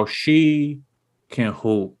Copper, bro. She can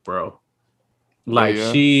hoop, bro. Like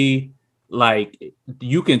she. Like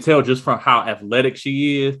you can tell just from how athletic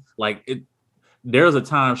she is. Like there's a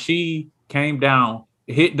time she came down,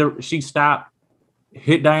 she stopped,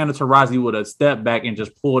 hit Diana Taurasi with a step back and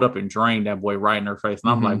just pulled up and drained that boy right in her face.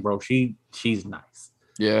 And I'm like, bro, she's nice.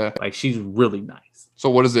 Yeah, like she's really nice. So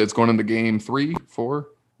what is it? It's going into game 3, 4.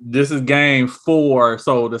 This is game 4.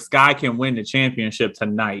 So the Sky can win the championship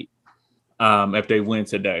tonight if they win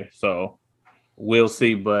today. So we'll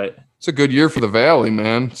see, but. It's a good year for the Valley,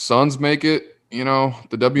 man. Suns make it. You know,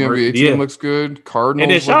 the WNBA team looks good. Cardinals.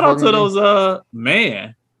 And then shout out to those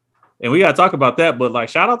man. And we gotta talk about that, but like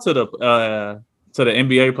shout out to to the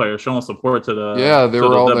NBA players, showing support to the they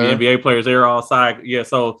were all WNBA there. players. They were all side. Yeah,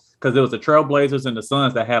 so because it was the Trailblazers and the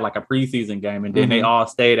Suns that had like a preseason game, and then they all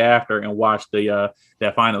stayed after and watched the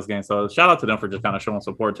that finals game. So shout out to them for just kind of showing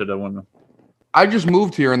support to the women. I just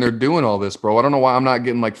moved here and they're doing all this, bro. I don't know why I'm not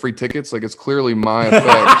getting like free tickets. Like it's clearly my effect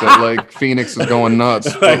that like Phoenix is going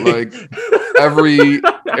nuts. But like every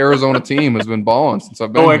Arizona team has been balling since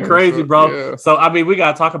I've been going here, crazy, so, bro. Yeah. So I mean, we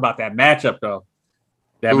gotta talk about that matchup though.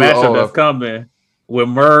 That matchup that's coming with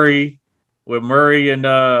Murray and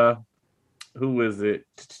who is it?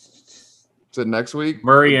 Is it next week?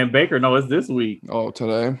 Murray and Baker? No, it's this week. Oh,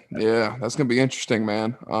 today. Yeah, that's gonna be interesting,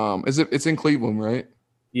 man. It's in Cleveland, right?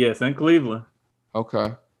 Yes, in Cleveland.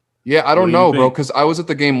 Okay. Yeah, I don't know, bro, because I was at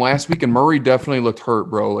the game last week and Murray definitely looked hurt,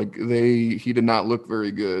 bro. Like he did not look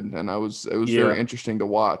very good, and it was very interesting to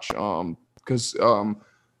watch. Because the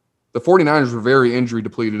 49ers were very injury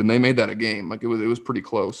depleted, and they made that a game. Like it was pretty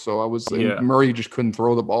close. So Murray just couldn't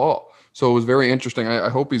throw the ball. So it was very interesting. I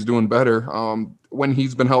hope he's doing better. When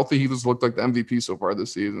he's been healthy, he just looked like the MVP so far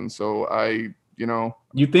this season. So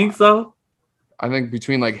You think so? I think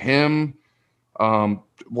between like him.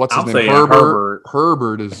 What's his name? Herbert.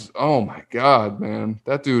 Herbert is, oh my God, man.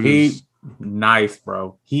 That dude is nice,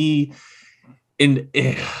 bro. And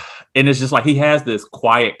it's just like he has this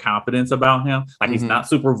quiet confidence about him. Like he's not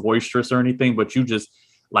super boisterous or anything, but you just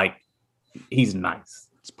like he's nice.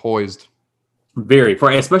 It's poised. Very,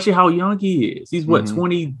 especially how young he is. He's what,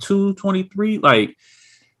 22, 23? Like,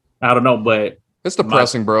 I don't know, but it's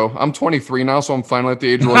depressing, bro. I'm 23 now, so I'm finally at the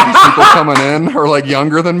age where like, these people coming in are like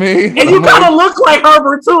younger than me. And you kind of look like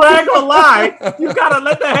Herbert too. I ain't gonna lie. You gotta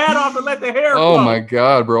let the hat off and let the hair Oh flow. my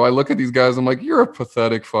God, bro. I look at these guys. I'm like, you're a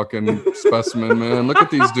pathetic fucking specimen, man. Look at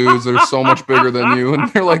these dudes. They're so much bigger than you, and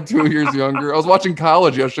they're like 2 years younger. I was watching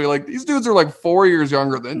college yesterday. Like these dudes are like 4 years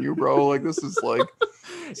younger than you, bro. Like this is like.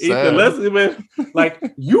 Ethan, like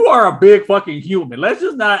you are a big fucking human. Let's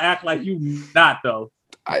just not act like you not though.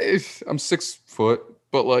 I'm 6 foot,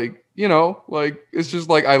 but like, like it's just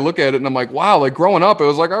like I look at it and I'm like, wow, like growing up, it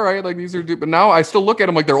was like, all right, like these are dudes, but now I still look at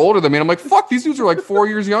them like they're older than me. And I'm like, fuck, these dudes are like 4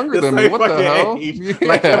 years younger than me. What the hell?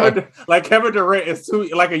 Yeah. Like Kevin Durant is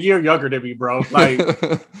like a year younger than me, bro. Like,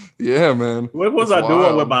 yeah, man. What was I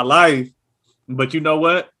doing with my life? But you know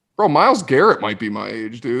what? Bro, Myles Garrett might be my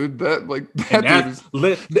age, dude. That dude is...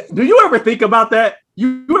 Do you ever think about that?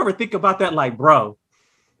 You ever think about that? Like, bro,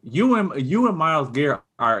 you and Myles Garrett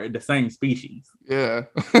are the same species. Yeah,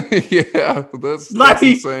 yeah. That's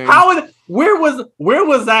insane. Where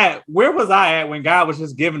was I at when God was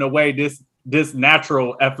just giving away this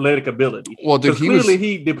natural athletic ability? Well, dude,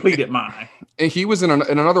 he depleted mine. And he was in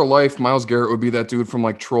another life. Myles Garrett would be that dude from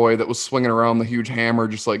like Troy that was swinging around the huge hammer,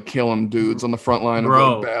 just like killing dudes on the front line of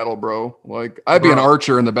like, battle, bro. Like I'd be an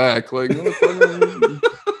archer in the back, like.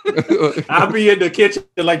 I'd be in the kitchen,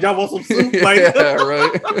 like y'all want some soup, like yeah,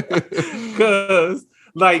 right. Because,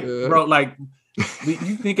 like, bro, like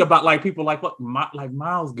you think about like people like like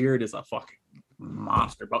Myles Garrett is a fucking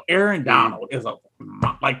monster, bro. Aaron Donald is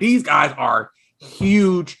like these guys are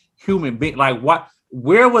huge human beings. Like what?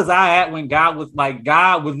 Where was I at when God was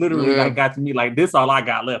literally like got to me like this? All I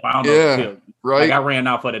got left. I don't know what to tell you. Right. Like I ran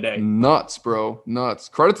out for the day. Nuts, bro. Nuts.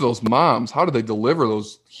 Credit to those moms. How did they deliver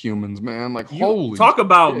those humans, man? Like holy. Talk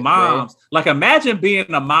about shit, moms. Bro. Like imagine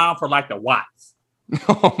being a mom for like the Watts.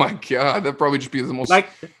 Oh my God, that'd probably just be the most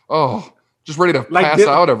just ready to like pass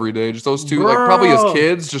out every day. Just those two, bro. like probably as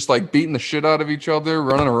kids, just like beating the shit out of each other,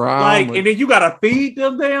 running around. Like and then you gotta feed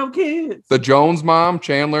them damn kids. The Jones mom,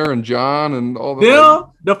 Chandler and John, and all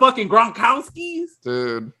the fucking Gronkowskis,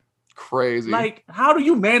 dude, crazy. Like, how do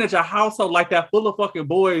you manage a household like that full of fucking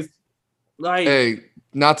boys? Like, hey,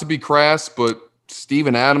 not to be crass, but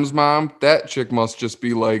Steven Adams' mom, that chick must just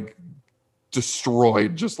be like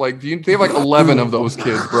destroyed. Just like they have like 11 of those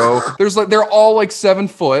kids, bro. There's like they're all like 7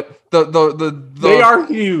 foot. They are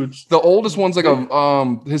huge. The oldest one's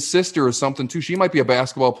like his sister or something too. She might be a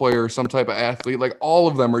basketball player or some type of athlete. Like all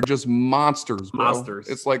of them are just monsters, bro. Monsters.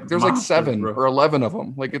 It's like there's like 7 or 11 of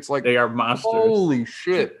them. Like it's like they are monsters. Holy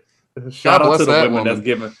shit. Shout out to the women that's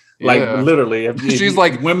giving. Like literally, she's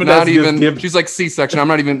like women not even. She's like C-section. I'm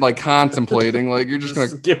not even like contemplating. Like you're just gonna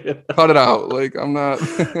cut it out. Like I'm not.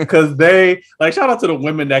 Because they like shout out to the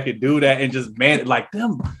women that could do that and just man like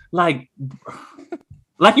them like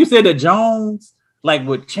you said the Jones like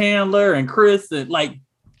with Chandler and Chris and like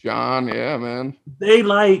John. Yeah, man. They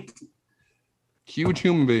like huge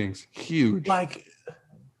human beings. Huge. Like.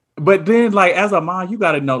 But then, like, as a mom, you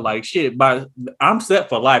got to know, like, shit, I'm set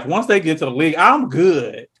for life. Once they get to the league, I'm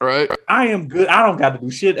good. Right. I am good. I don't got to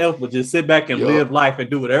do shit else but just sit back and live life and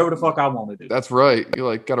do whatever the fuck I want to do. That's right. You,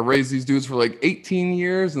 like, got to raise these dudes for, like, 18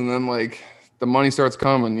 years and then, like, the money starts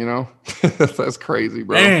coming, That's crazy,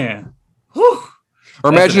 bro. Man. Whew.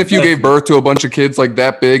 Or imagine if you gave birth to a bunch of kids like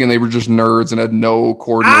that big and they were just nerds and had no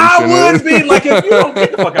coordination. I would be like, if you don't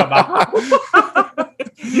get the fuck out of my house,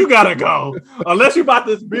 you gotta go. Unless you about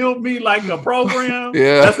to build me like a program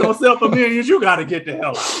that's gonna sell for millions, you gotta get the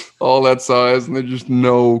hell out. All that size and there's just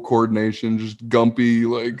no coordination, just gumpy,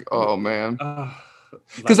 like, oh man.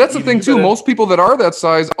 Because that's the thing too. Most people that are that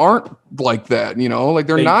size aren't like that, like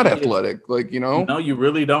they're not athletic, like, No, you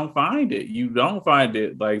really don't find it. You don't find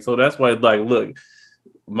it. Like, so that's why, like, look,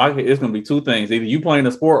 it's gonna be two things. Either you playing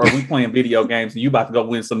a sport or we playing video games and you about to go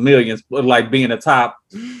win some millions, like being a top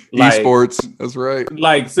esports. That's right.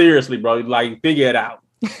 Like, seriously, bro. Like, figure it out.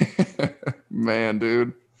 Man,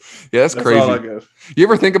 dude. Yeah, that's crazy. You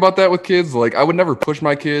ever think about that with kids? Like, I would never push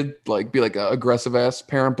my kid, like, be like an aggressive ass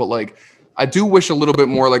parent, but like I do wish a little bit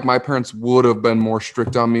more, like my parents would have been more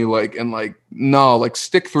strict on me, like, and like, no, like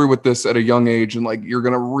stick through with this at a young age. And like, you're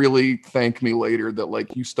going to really thank me later that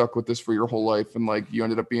like you stuck with this for your whole life. And like, you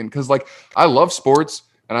ended up being, cause like, I love sports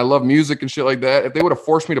and I love music and shit like that. If they would have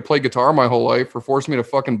forced me to play guitar my whole life or forced me to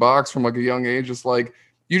fucking box from like a young age, it's like,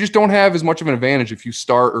 you just don't have as much of an advantage if you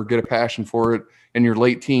start or get a passion for it in your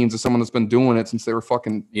late teens as someone that's been doing it since they were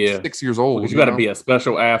fucking 6 years old. You got to be a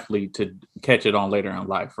special athlete to catch it on later in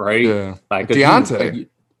life, right? Yeah. Like Deontay.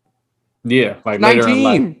 Like 19. Later in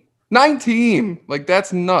life. 19. Like,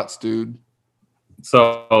 that's nuts, dude.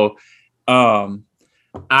 So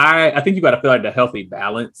I think you got to feel like the healthy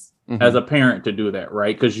balance as a parent to do that,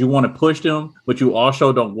 right? Because you want to push them, but you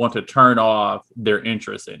also don't want to turn off their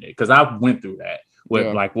interest in it. Because I went through that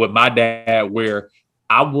with my dad, where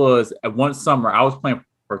I was at one summer, I was playing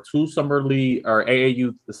for 2 summer league or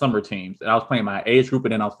AAU summer teams, and I was playing my age group,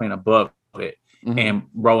 and then I was playing above it. And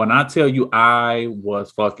bro, when I tell you, I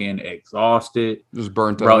was fucking exhausted, just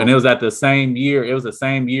burnt out, bro. And it was the same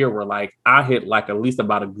year where like I hit like at least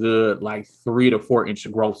about a good like 3 to 4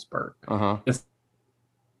 inch growth spurt.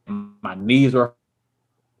 My knees were,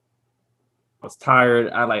 I was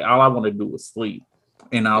tired. All I wanted to do was sleep.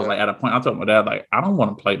 And I was like, at a point, I told my dad, like, I don't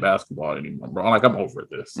want to play basketball anymore, bro. Like, I'm over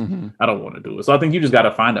this. I don't want to do it. So I think you just got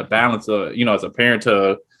to find a balance of, as a parent,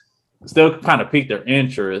 to still kind of pique their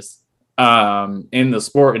interest in the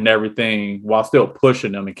sport and everything while still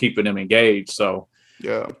pushing them and keeping them engaged. So,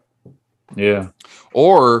 yeah.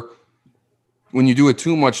 Or when you do it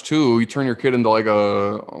too much too, you turn your kid into like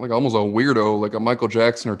almost a weirdo, like a Michael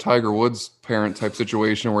Jackson or Tiger Woods parent type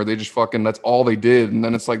situation where they just fucking, that's all they did. And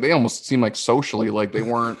then it's like, they almost seem like socially, like they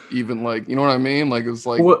weren't even like, you know what I mean? Like, it's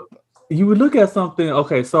like, well, you would look at something.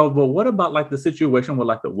 Okay. So, but what about like the situation with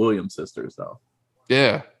like the Williams sisters though?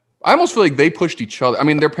 Yeah. I almost feel like they pushed each other. I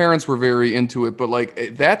mean, their parents were very into it, but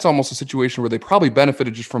like that's almost a situation where they probably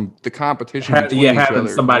benefited just from the competition. Having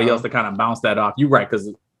somebody else to kind of bounce that off. You're right. Cause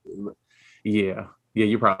yeah,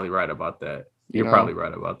 you're probably right about that. You're probably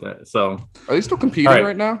right about that. So, are they still competing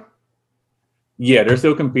right now? Yeah, they're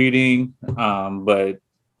still competing. But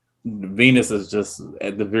Venus is just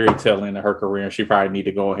at the very tail end of her career, and she probably need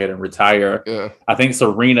to go ahead and retire. Yeah. I think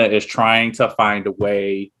Serena is trying to find a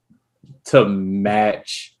way to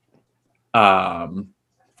match. What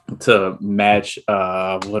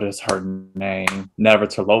is her name?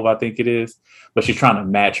 Navratilova, I think it is. But she's trying to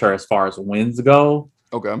match her as far as wins go.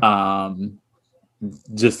 Okay.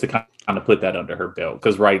 Just to kind of put that under her belt,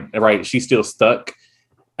 because right, she's still stuck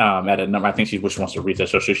at a number. I think she wants to reach that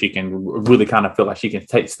so she can really kind of feel like she can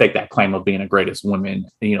stake that claim of being the greatest woman,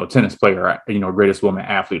 tennis player, greatest woman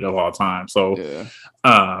athlete of all time. So,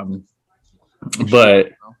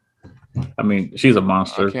 but I mean, she's a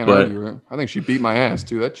monster. I can't argue it. I think she beat my ass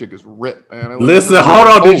too. That chick is ripped, man. Listen, hold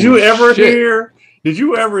on. Did you ever hear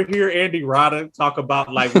Andy Roddick talk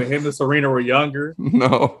about like when him and Serena were younger?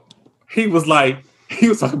 No. What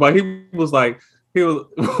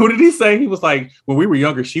did he say? He was like, when we were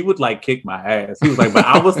younger, she would like kick my ass. He was like, but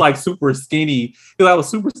I was like super skinny. I was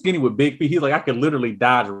super skinny with big feet. He's like, I could literally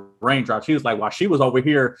dodge raindrops. He was like, while she was over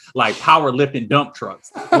here like power lifting dump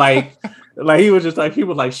trucks. Like he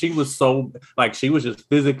was so like, she was just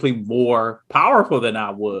physically more powerful than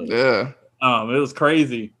I was. Yeah. It was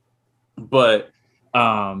crazy. But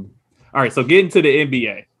all right, so getting to the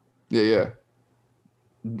NBA. Yeah.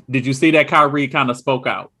 Did you see that Kyrie kind of spoke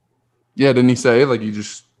out? Yeah, didn't he say like he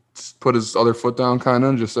just put his other foot down kind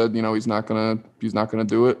of and just said, he's not gonna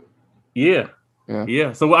do it? Yeah.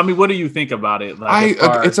 So I mean, what do you think about it? Like,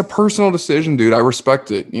 it's a personal decision, dude. I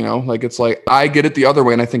respect it. Like it's like I get it the other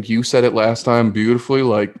way, and I think you said it last time beautifully.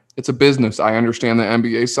 Like it's a business. I understand the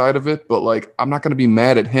NBA side of it, but like I'm not gonna be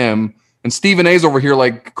mad at him. And Stephen A's over here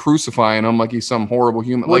like crucifying him like he's some horrible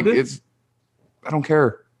human. Well, I don't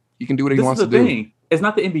care. He can do what he wants to do. It's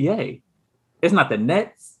not the NBA. It's not the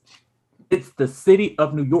Nets. It's the city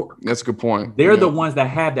of New York. That's a good point. They're the ones that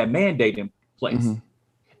have that mandate in place. Mm-hmm.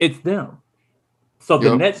 It's them. So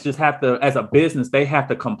the Nets just have to, as a business, they have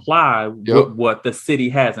to comply with what the city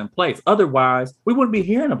has in place. Otherwise, we wouldn't be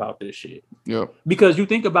hearing about this shit. Yep. Because you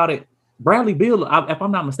think about it, Bradley Beal, if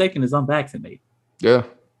I'm not mistaken, is unvaccinated. Yeah.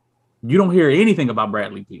 You don't hear anything about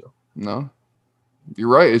Bradley Beal. No. You're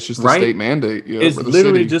right. It's just a state mandate. Yeah, it's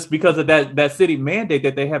literally just because of that city mandate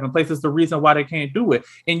that they have in place. It's the reason why they can't do it.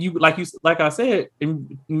 And like I said,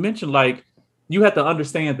 and you mentioned, like, you have to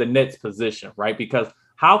understand the Nets' position, right? Because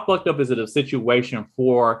how fucked up is it a situation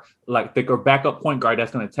for like the backup point guard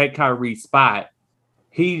that's going to take Kyrie's spot?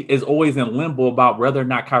 He is always in limbo about whether or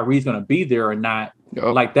not Kyrie's going to be there or not. Yep.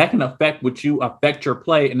 Like that can affect your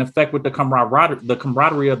play and affect with the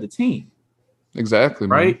camaraderie of the team. Exactly.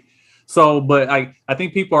 Right. Man. So, but I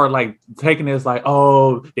think people are like taking this like,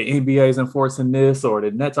 oh, the NBA is enforcing this or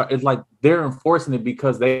the Nets are. It's like they're enforcing it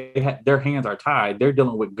because their hands are tied. They're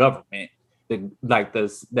dealing with government.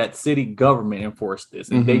 That city government enforced this,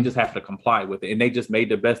 and they just have to comply with it. And they just made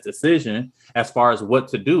the best decision as far as what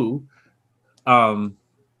to do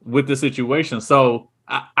with the situation. So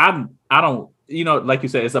I don't, like you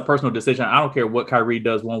said, it's a personal decision. I don't care what Kyrie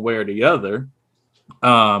does one way or the other.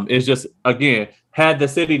 It's just, again, had the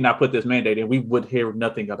city not put this mandate in, we would hear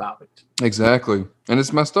nothing about it. Exactly. And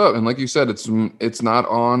it's messed up. And like you said, it's not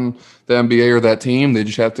on the NBA or that team. They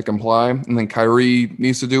just have to comply. And then Kyrie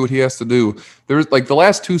needs to do what he has to do. There's like the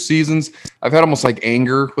last 2 seasons, I've had almost like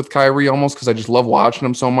anger with Kyrie almost because I just love watching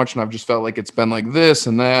him so much. And I've just felt like it's been like this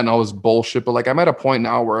and that and all this bullshit. But like I'm at a point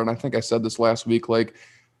now where, and I think I said this last week, like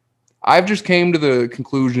I've just came to the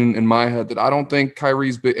conclusion in my head that I don't think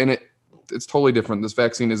Kyrie's been, it's totally different. This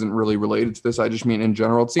vaccine isn't really related to this. I just mean in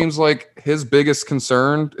general, it seems like his biggest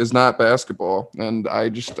concern is not basketball. And I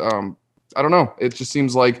just, I don't know. It just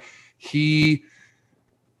seems like I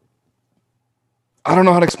don't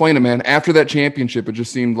know how to explain it, man. After that championship, it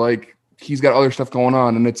just seemed like he's got other stuff going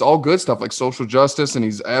on and it's all good stuff like social justice and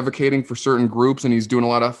he's advocating for certain groups and he's doing a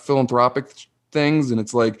lot of philanthropic things. And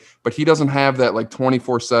it's like, but he doesn't have that like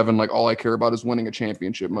 24/7, like all I care about is winning a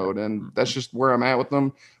championship mode. And that's just where I'm at with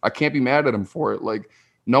him. I can't be mad at him for it. Like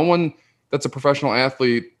no one that's a professional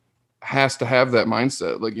athlete has to have that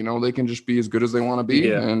mindset. Like, they can just be as good as they want to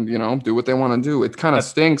be and, do what they want to do. It kind of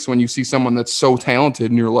stinks when you see someone that's so talented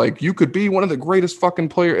and you're like, you could be one of the greatest fucking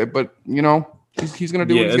players, but he's going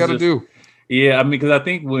to do what he's got to do. Yeah. I mean, because I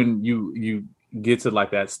think when you get to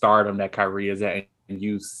like that stardom that Kyrie is at,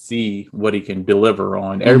 you see what he can deliver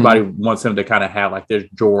on. Everybody wants him to kind of have like this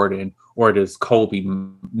Jordan or this Kobe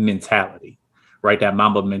mentality, right? That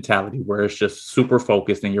Mamba mentality where it's just super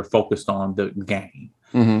focused and you're focused on the game.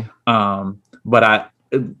 But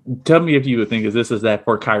tell me if you would think is that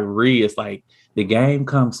for Kyrie, it's like the game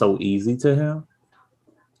comes so easy to him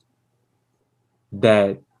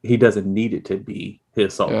that he doesn't need it to be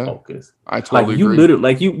his sole focus. I totally agree.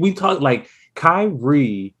 Literally, we talk like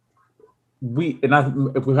Kyrie.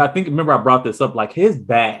 Remember I brought this up, like his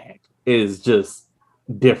bag is just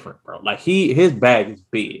different, bro. Like his bag is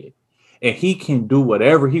big and he can do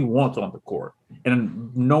whatever he wants on the court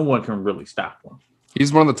and no one can really stop him.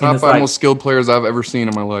 He's one of the top 5 most skilled players I've ever seen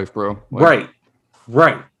in my life, bro. Like,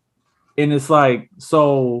 right. And it's like,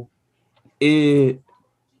 so you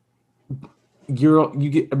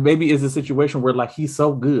get, maybe it's a situation where like he's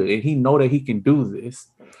so good and he know that he can do this.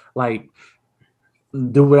 Like,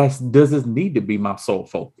 does this need to be my sole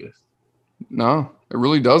focus? No, it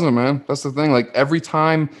really doesn't, man. That's the thing. Like every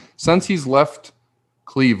time since he's left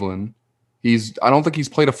Cleveland, I don't think he's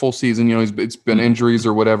played a full season. It's been injuries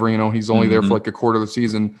or whatever. He's only there for like a quarter of the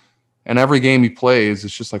season. And every game he plays,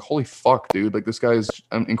 it's just like, holy fuck, dude. Like this guy is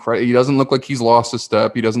incredible. He doesn't look like he's lost a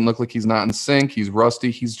step. He doesn't look like he's not in sync. He's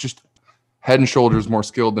rusty. He's just head and shoulders more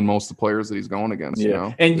skilled than most of the players that he's going against.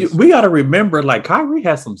 Yeah. And we got to remember, like Kyrie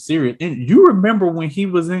has some serious. And you remember when he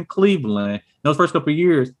was in Cleveland, those first couple of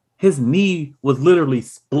years, his knee was literally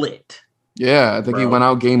split. Yeah, I think he went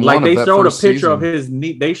out game like one. Like they showed a picture season. of his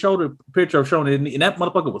knee. They showed a picture of showing his knee, and that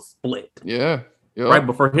motherfucker was split. Yeah. Yep. Right.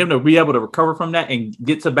 But for him to be able to recover from that and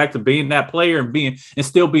get back to being that player and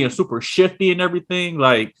still being super shifty and everything,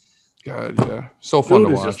 like God, yeah. So fun to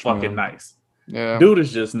watch. Dude is just fucking nice. Yeah. Dude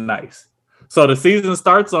is just nice. So the season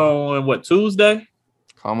starts on Tuesday?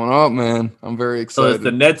 Coming up, man. I'm very excited. So it's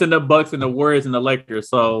the Nets and the Bucks and the Warriors and the Lakers.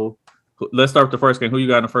 So let's start with the first game. Who you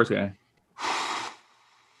got in the first game?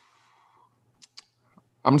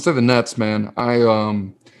 I'm gonna say the Nets, man.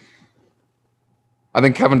 I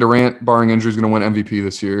think Kevin Durant, barring injury, is going to win MVP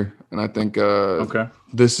this year. And I think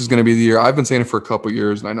this is going to be the year. I've been saying it for a couple of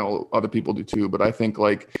years, and I know other people do too. But I think,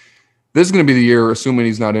 like, this is going to be the year, assuming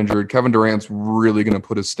he's not injured. Kevin Durant's really going to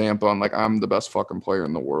put his stamp on, like, I'm the best fucking player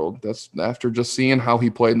in the world. That's after just seeing how he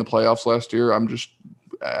played in the playoffs last year.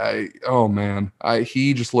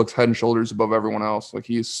 He just looks head and shoulders above everyone else. Like,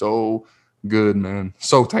 he is so good, man.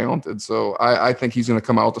 So talented. So I think he's going to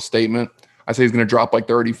come out with a statement. I say he's going to drop like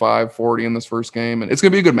 35, 40 in this first game. And it's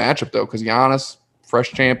going to be a good matchup, though, because Giannis,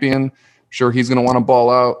 fresh champion, sure he's going to want to ball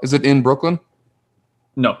out. Is it in Brooklyn?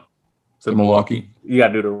 No. It's in Milwaukee. You got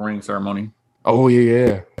to do the ring ceremony. Oh,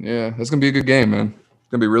 yeah. That's going to be a good game, man. It's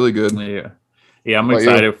going to be really good. Yeah, I'm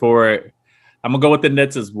excited for it. I'm going to go with the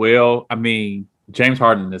Nets as well. I mean, James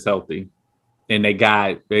Harden is healthy. And they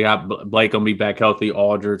got Blake going to be back healthy,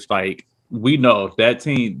 Aldridge. Like, we know that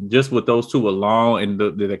team, just with those two alone and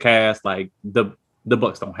the cast, like, the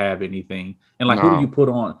Bucks don't have anything. And, like, who do you put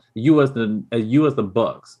on? You as the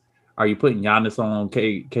Bucks, are you putting Giannis on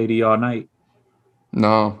KD all night?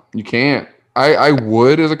 No, you can't. I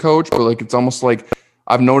would as a coach, but like it's almost like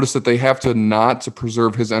I've noticed that they have to not to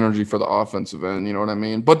preserve his energy for the offensive end. You know what I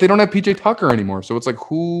mean? But they don't have PJ Tucker anymore, so it's like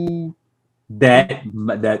who?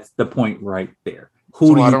 That's the point right there.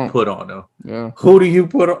 Who do you put on though? Yeah. Who do you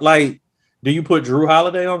put on? Like, do you put Drew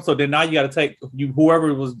Holiday on? So then now you got to take whoever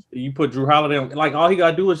it was. You put Drew Holiday on. Like all he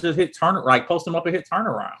got to do is just post him up and hit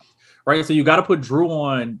turnaround, right? So you got to put Drew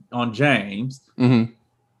on James. Mm-hmm.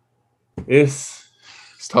 It's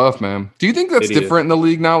tough, man. Do you think that's different in the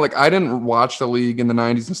league now? Like, I didn't watch the league in the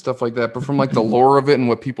 90s and stuff like that, but from like the lore of it and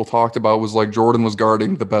what people talked about was like Jordan was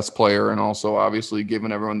guarding the best player and also obviously giving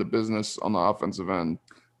everyone the business on the offensive end.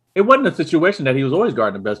 It wasn't a situation that he was always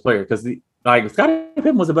guarding the best player because Scottie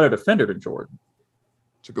Pippen was a better defender than Jordan.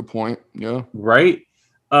 That's a good point. Yeah. Right.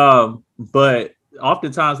 But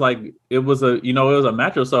oftentimes like it was a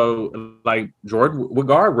matchup. So like Jordan would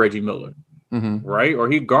guard Reggie Miller. Mm-hmm. Right, or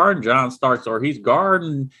he guarding John Starks, or he's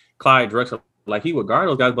guarding Clyde Drexler. Like he would guard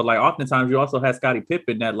those guys, but like oftentimes you also had Scottie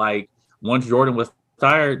Pippen that like once Jordan was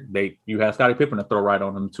tired, you have Scottie Pippen to throw right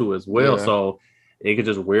on them too as well. Yeah. So it could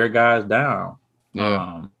just wear guys down.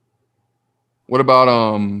 Yeah. What about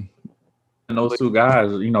and those two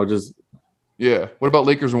guys? Just What about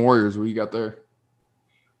Lakers and Warriors? What do you got there?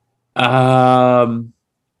 I'm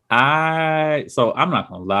not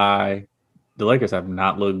gonna lie. The Lakers have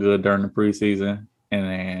not looked good during the preseason,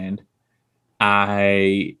 and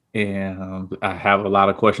I have a lot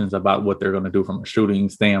of questions about what they're going to do from a shooting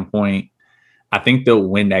standpoint. I think they'll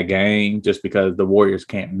win that game just because the Warriors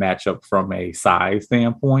can't match up from a size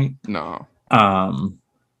standpoint. No.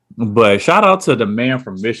 But shout out to the man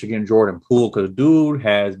from Michigan, Jordan Poole, because dude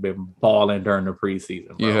has been balling during the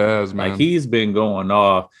preseason. Bro. He has, man. Like he's been going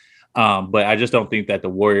off. But I just don't think that the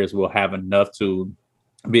Warriors will have enough to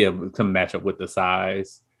be able to match up with the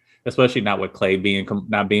size, especially not with Clay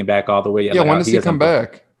not being back all the way yet. Yeah, when does he come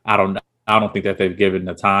back? I don't think that they've given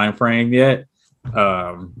the time frame yet.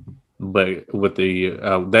 But with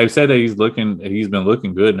the they've said that he's been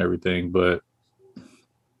looking good and everything, but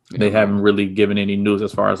they haven't really given any news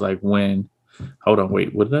as far as like when. Hold on,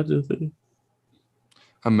 wait, what did I just say?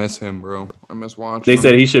 I miss him, bro. I miss watching. They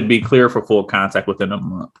said he should be clear for full contact within a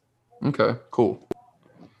month. Okay, cool.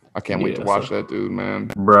 I can't wait to watch that dude, man.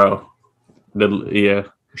 Bro.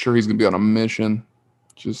 I'm sure he's going to be on a mission.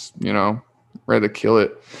 Just, ready to kill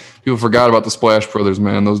it. People forgot about the Splash Brothers,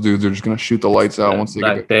 man. Those dudes are just going to shoot the lights out once they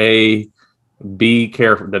get there. Be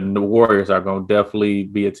careful. The Warriors are going to definitely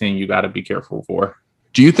be a team you got to be careful for.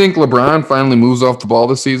 Do you think LeBron finally moves off the ball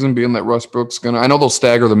this season, being that Westbrook's going to – I know they'll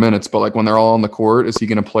stagger the minutes, but, like, when they're all on the court, is he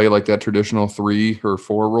going to play, like, that traditional 3 or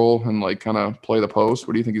 4 role and, like, kind of play the post?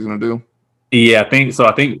 What do you think he's going to do? Yeah, I think so.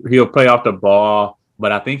 I think he'll play off the ball,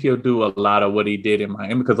 but I think he'll do a lot of what he did in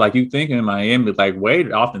Miami because, like, you think in Miami, like,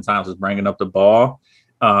 Wade oftentimes is bringing up the ball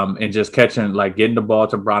and just catching, like, getting the ball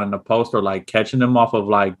to Brown in the post or, like, catching them off of,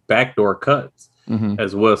 like, backdoor cuts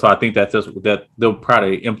as well. So I think that they'll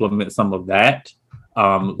probably implement some of that.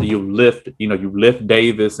 You lift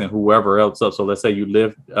Davis and whoever else up. So let's say you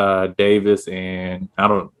lift Davis and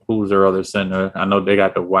who's their other center. I know they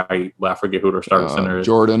got the white, but I forget who their starting center is.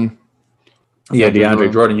 Jordan. Yeah,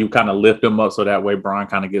 DeAndre Jordan. You kind of lift them up so that way Brian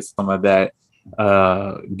kind of gets some of that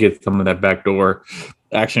backdoor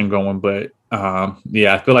action going. But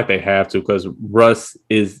I feel like they have to because Russ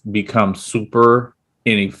is become super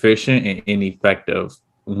inefficient and ineffective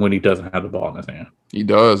when he doesn't have the ball in his hand. He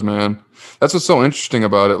does, man. That's what's so interesting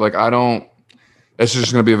about it. Like, it's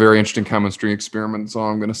just going to be a very interesting chemistry experiment. That's all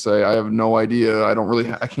I'm going to say. I have no idea.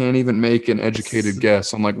 I can't even make an educated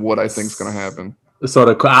guess on like what I think is going to happen. So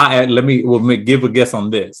we'll give a guess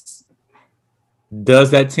on this.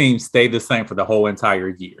 Does that team stay the same for the whole entire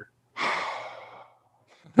year?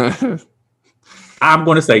 I'm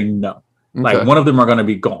going to say no. Okay. Like one of them are going to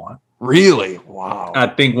be gone. Really? Wow. I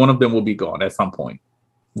think one of them will be gone at some point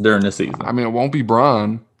during the season. I mean, it won't be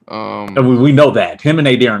Bron. We know that. Him and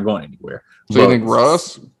AD aren't going anywhere. So you think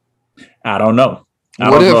Russ? I don't know. I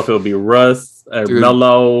don't know if it'll be Russ or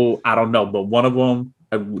Melo. I don't know. But one of them,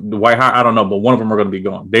 Dwight Howard, I don't know. But one of them are going to be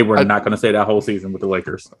gone. They were not going to stay that whole season with the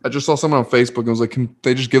Lakers. I just saw someone on Facebook and was like, can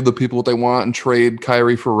they just give the people what they want and trade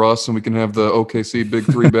Kyrie for Russ and we can have the OKC big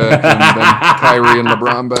three back and then Kyrie and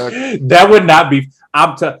LeBron back? That would not be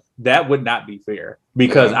that would not be fair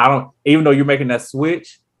because I don't, even though you're making that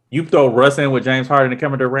switch, you throw Russ in with James Harden and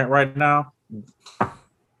Kevin Durant right now.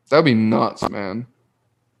 That'd be nuts, man.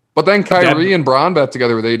 But then Kyrie and Bron back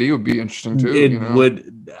together with AD would be interesting too. It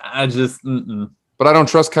would. I just. But I don't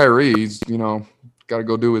trust Kyrie. He's got to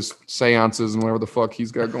go do his seances and whatever the fuck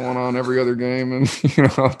he's got going on every other game and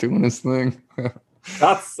doing his thing.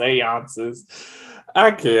 Not seances.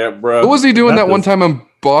 I can't, bro. What was he doing that one time in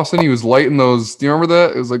Boston? He was lighting those. Do you remember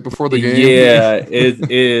that? It was like before the game. Yeah,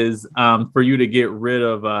 it is for you to get rid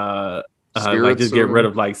of get rid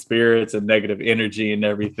of like spirits and negative energy and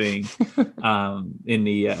everything. In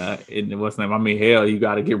the what's the name? I mean, hell, you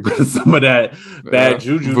got to get rid of some of that bad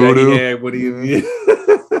juju voodoo that he had when he.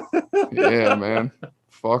 Yeah, man.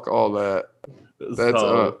 Fuck all that. That's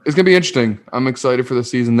it's gonna be interesting. I'm excited for the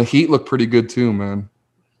season. The Heat look pretty good too, man.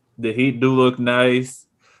 The Heat do look nice.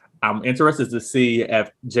 I'm interested to see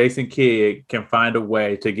if Jason Kidd can find a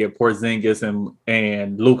way to get Porzingis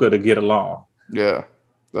and Luka to get along. Yeah,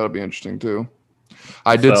 that'll be interesting too.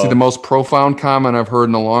 I did see the most profound comment I've heard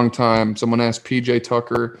in a long time. Someone asked PJ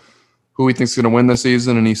Tucker who he thinks is going to win this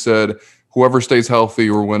season, and he said, whoever stays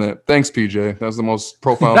healthy will win it. Thanks, PJ. That was the most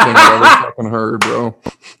profound thing I've ever fucking heard, bro.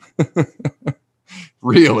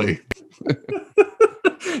 Really?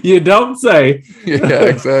 You don't say. Yeah,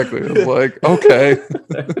 exactly. I was like, okay.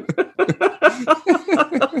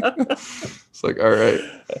 It's like, all right.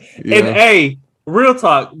 Yeah. And hey, real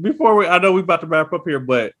talk, I know we're about to wrap up here,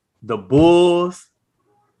 but the Bulls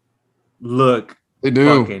look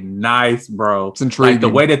fucking nice, bro. It's intriguing. Like the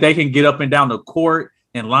way that they can get up and down the court,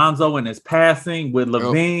 and Lonzo and his passing with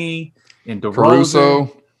Levine and DeRozan.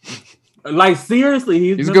 Caruso. Like, seriously,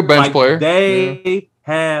 he's a good bench player. They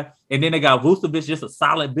have, and then they got Vucevic, just a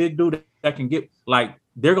solid big dude that can get, like,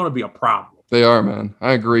 they're going to be a problem. They are, man.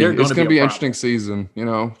 I agree. It's going to be an interesting season.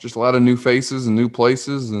 Just a lot of new faces and new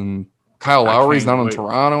places. And Kyle Lowry's not in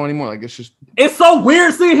Toronto anymore. Like, it's so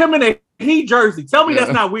weird seeing him in a Heat jersey. Tell me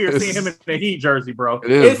that's not weird seeing him in a Heat jersey, bro.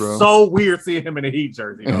 It's so weird seeing him in a Heat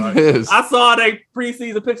jersey. It is. I saw that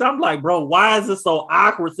preseason picture. I'm like, bro, why is it so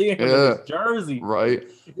awkward seeing him in his jersey? Right.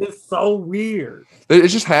 It's so weird. It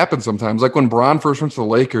just happens sometimes. Like when Bron first went to the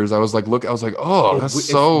Lakers, I was like, oh, that's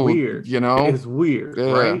so weird. It's weird,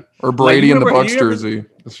 right? Or Brady in the Bucks jersey.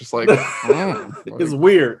 It's just like, it's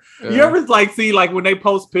weird. Yeah. You ever see when they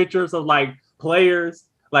post pictures of players,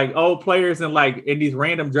 like old players in these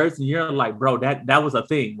random jerseys, and you're like, bro, that was a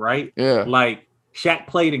thing, right? Yeah. Like Shaq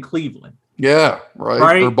played in Cleveland. Yeah,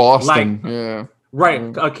 right. Or Boston. Yeah. Right.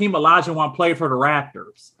 Akeem Olajuwon played for the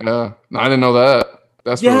Raptors. Yeah. No, I didn't know that.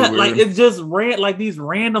 That's really weird. Like it just these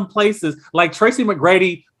random places. Like Tracy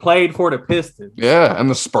McGrady played for the Pistons. Yeah, and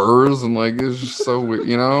the Spurs, and it's just so weird,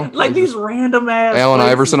 Like these random ass Allen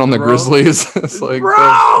places, Iverson on the Grizzlies. It's like,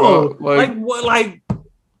 bro, what?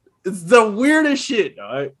 It's the weirdest shit,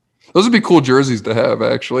 dog. Those would be cool jerseys to have,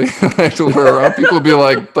 actually. To wear around. People would be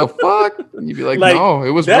like, "The fuck?" And you'd be like, "No, it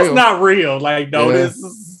was that's real." Not real. This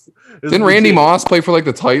is. Didn't Randy Moss play for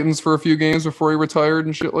the Titans for a few games before he retired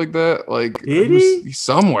and shit like that? Did he?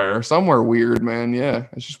 Somewhere weird, man. Yeah,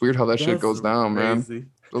 it's just weird how that shit goes down, crazy. Man.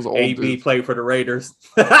 Those old AB dudes. played for the Raiders.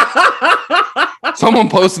 Someone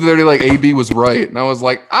posted there AB was right, and I was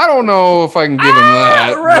like, I don't know if I can give him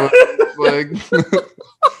that. Right.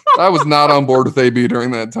 I was not on board with AB during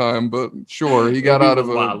that time, but sure, he got out of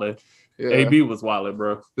it. Yeah. AB was wildin',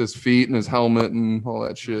 bro. His feet and his helmet and all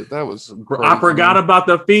that shit. That was crazy, I forgot about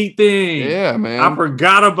the feet thing. Yeah, man. I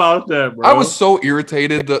forgot about that, bro. I was so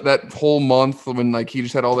irritated that whole month when he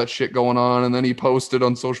just had all that shit going on, and then he posted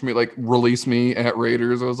on social media release me at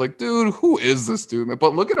Raiders. I was like, dude, who is this dude?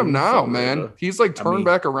 But look at him now, man. He's turned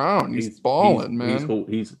back around. He's balling, man.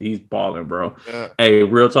 He's balling, bro. Yeah. Hey,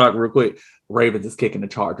 real talk, real quick. Ravens is kicking the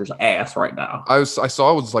Chargers' ass right now. I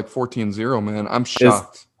saw it was 14-0, man. I'm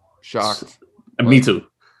shocked. Shocked. Me too.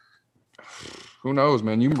 Who knows,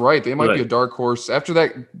 man? You're right. They might be a dark horse. After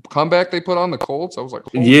that comeback they put on the Colts, I was like,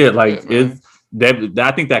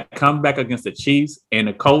 I think that comeback against the Chiefs and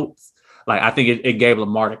the Colts, I think it gave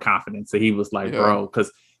Lamar the confidence. So he was like, bro,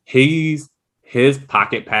 because his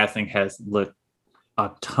pocket passing has looked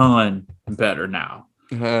a ton better now.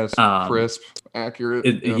 Yes, crisp, accurate.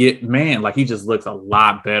 Yeah, man, like he just looks a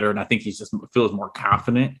lot better, and I think he just feels more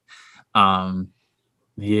confident.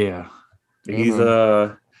 Yeah, he's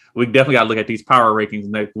we definitely got to look at these power rankings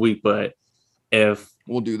next week, but if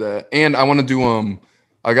we'll do that, and I want to do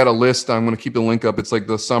I got a list. I'm going to keep the link up. It's like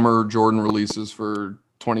the summer Jordan releases for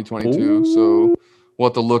 2022. Ooh. So we'll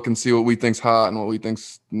have to look and see what we think's hot and what we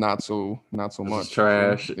think's not so much.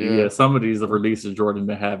 Trash. So, yeah, some of these releases Jordan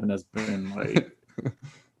been having has been like,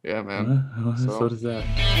 yeah, man. What is that?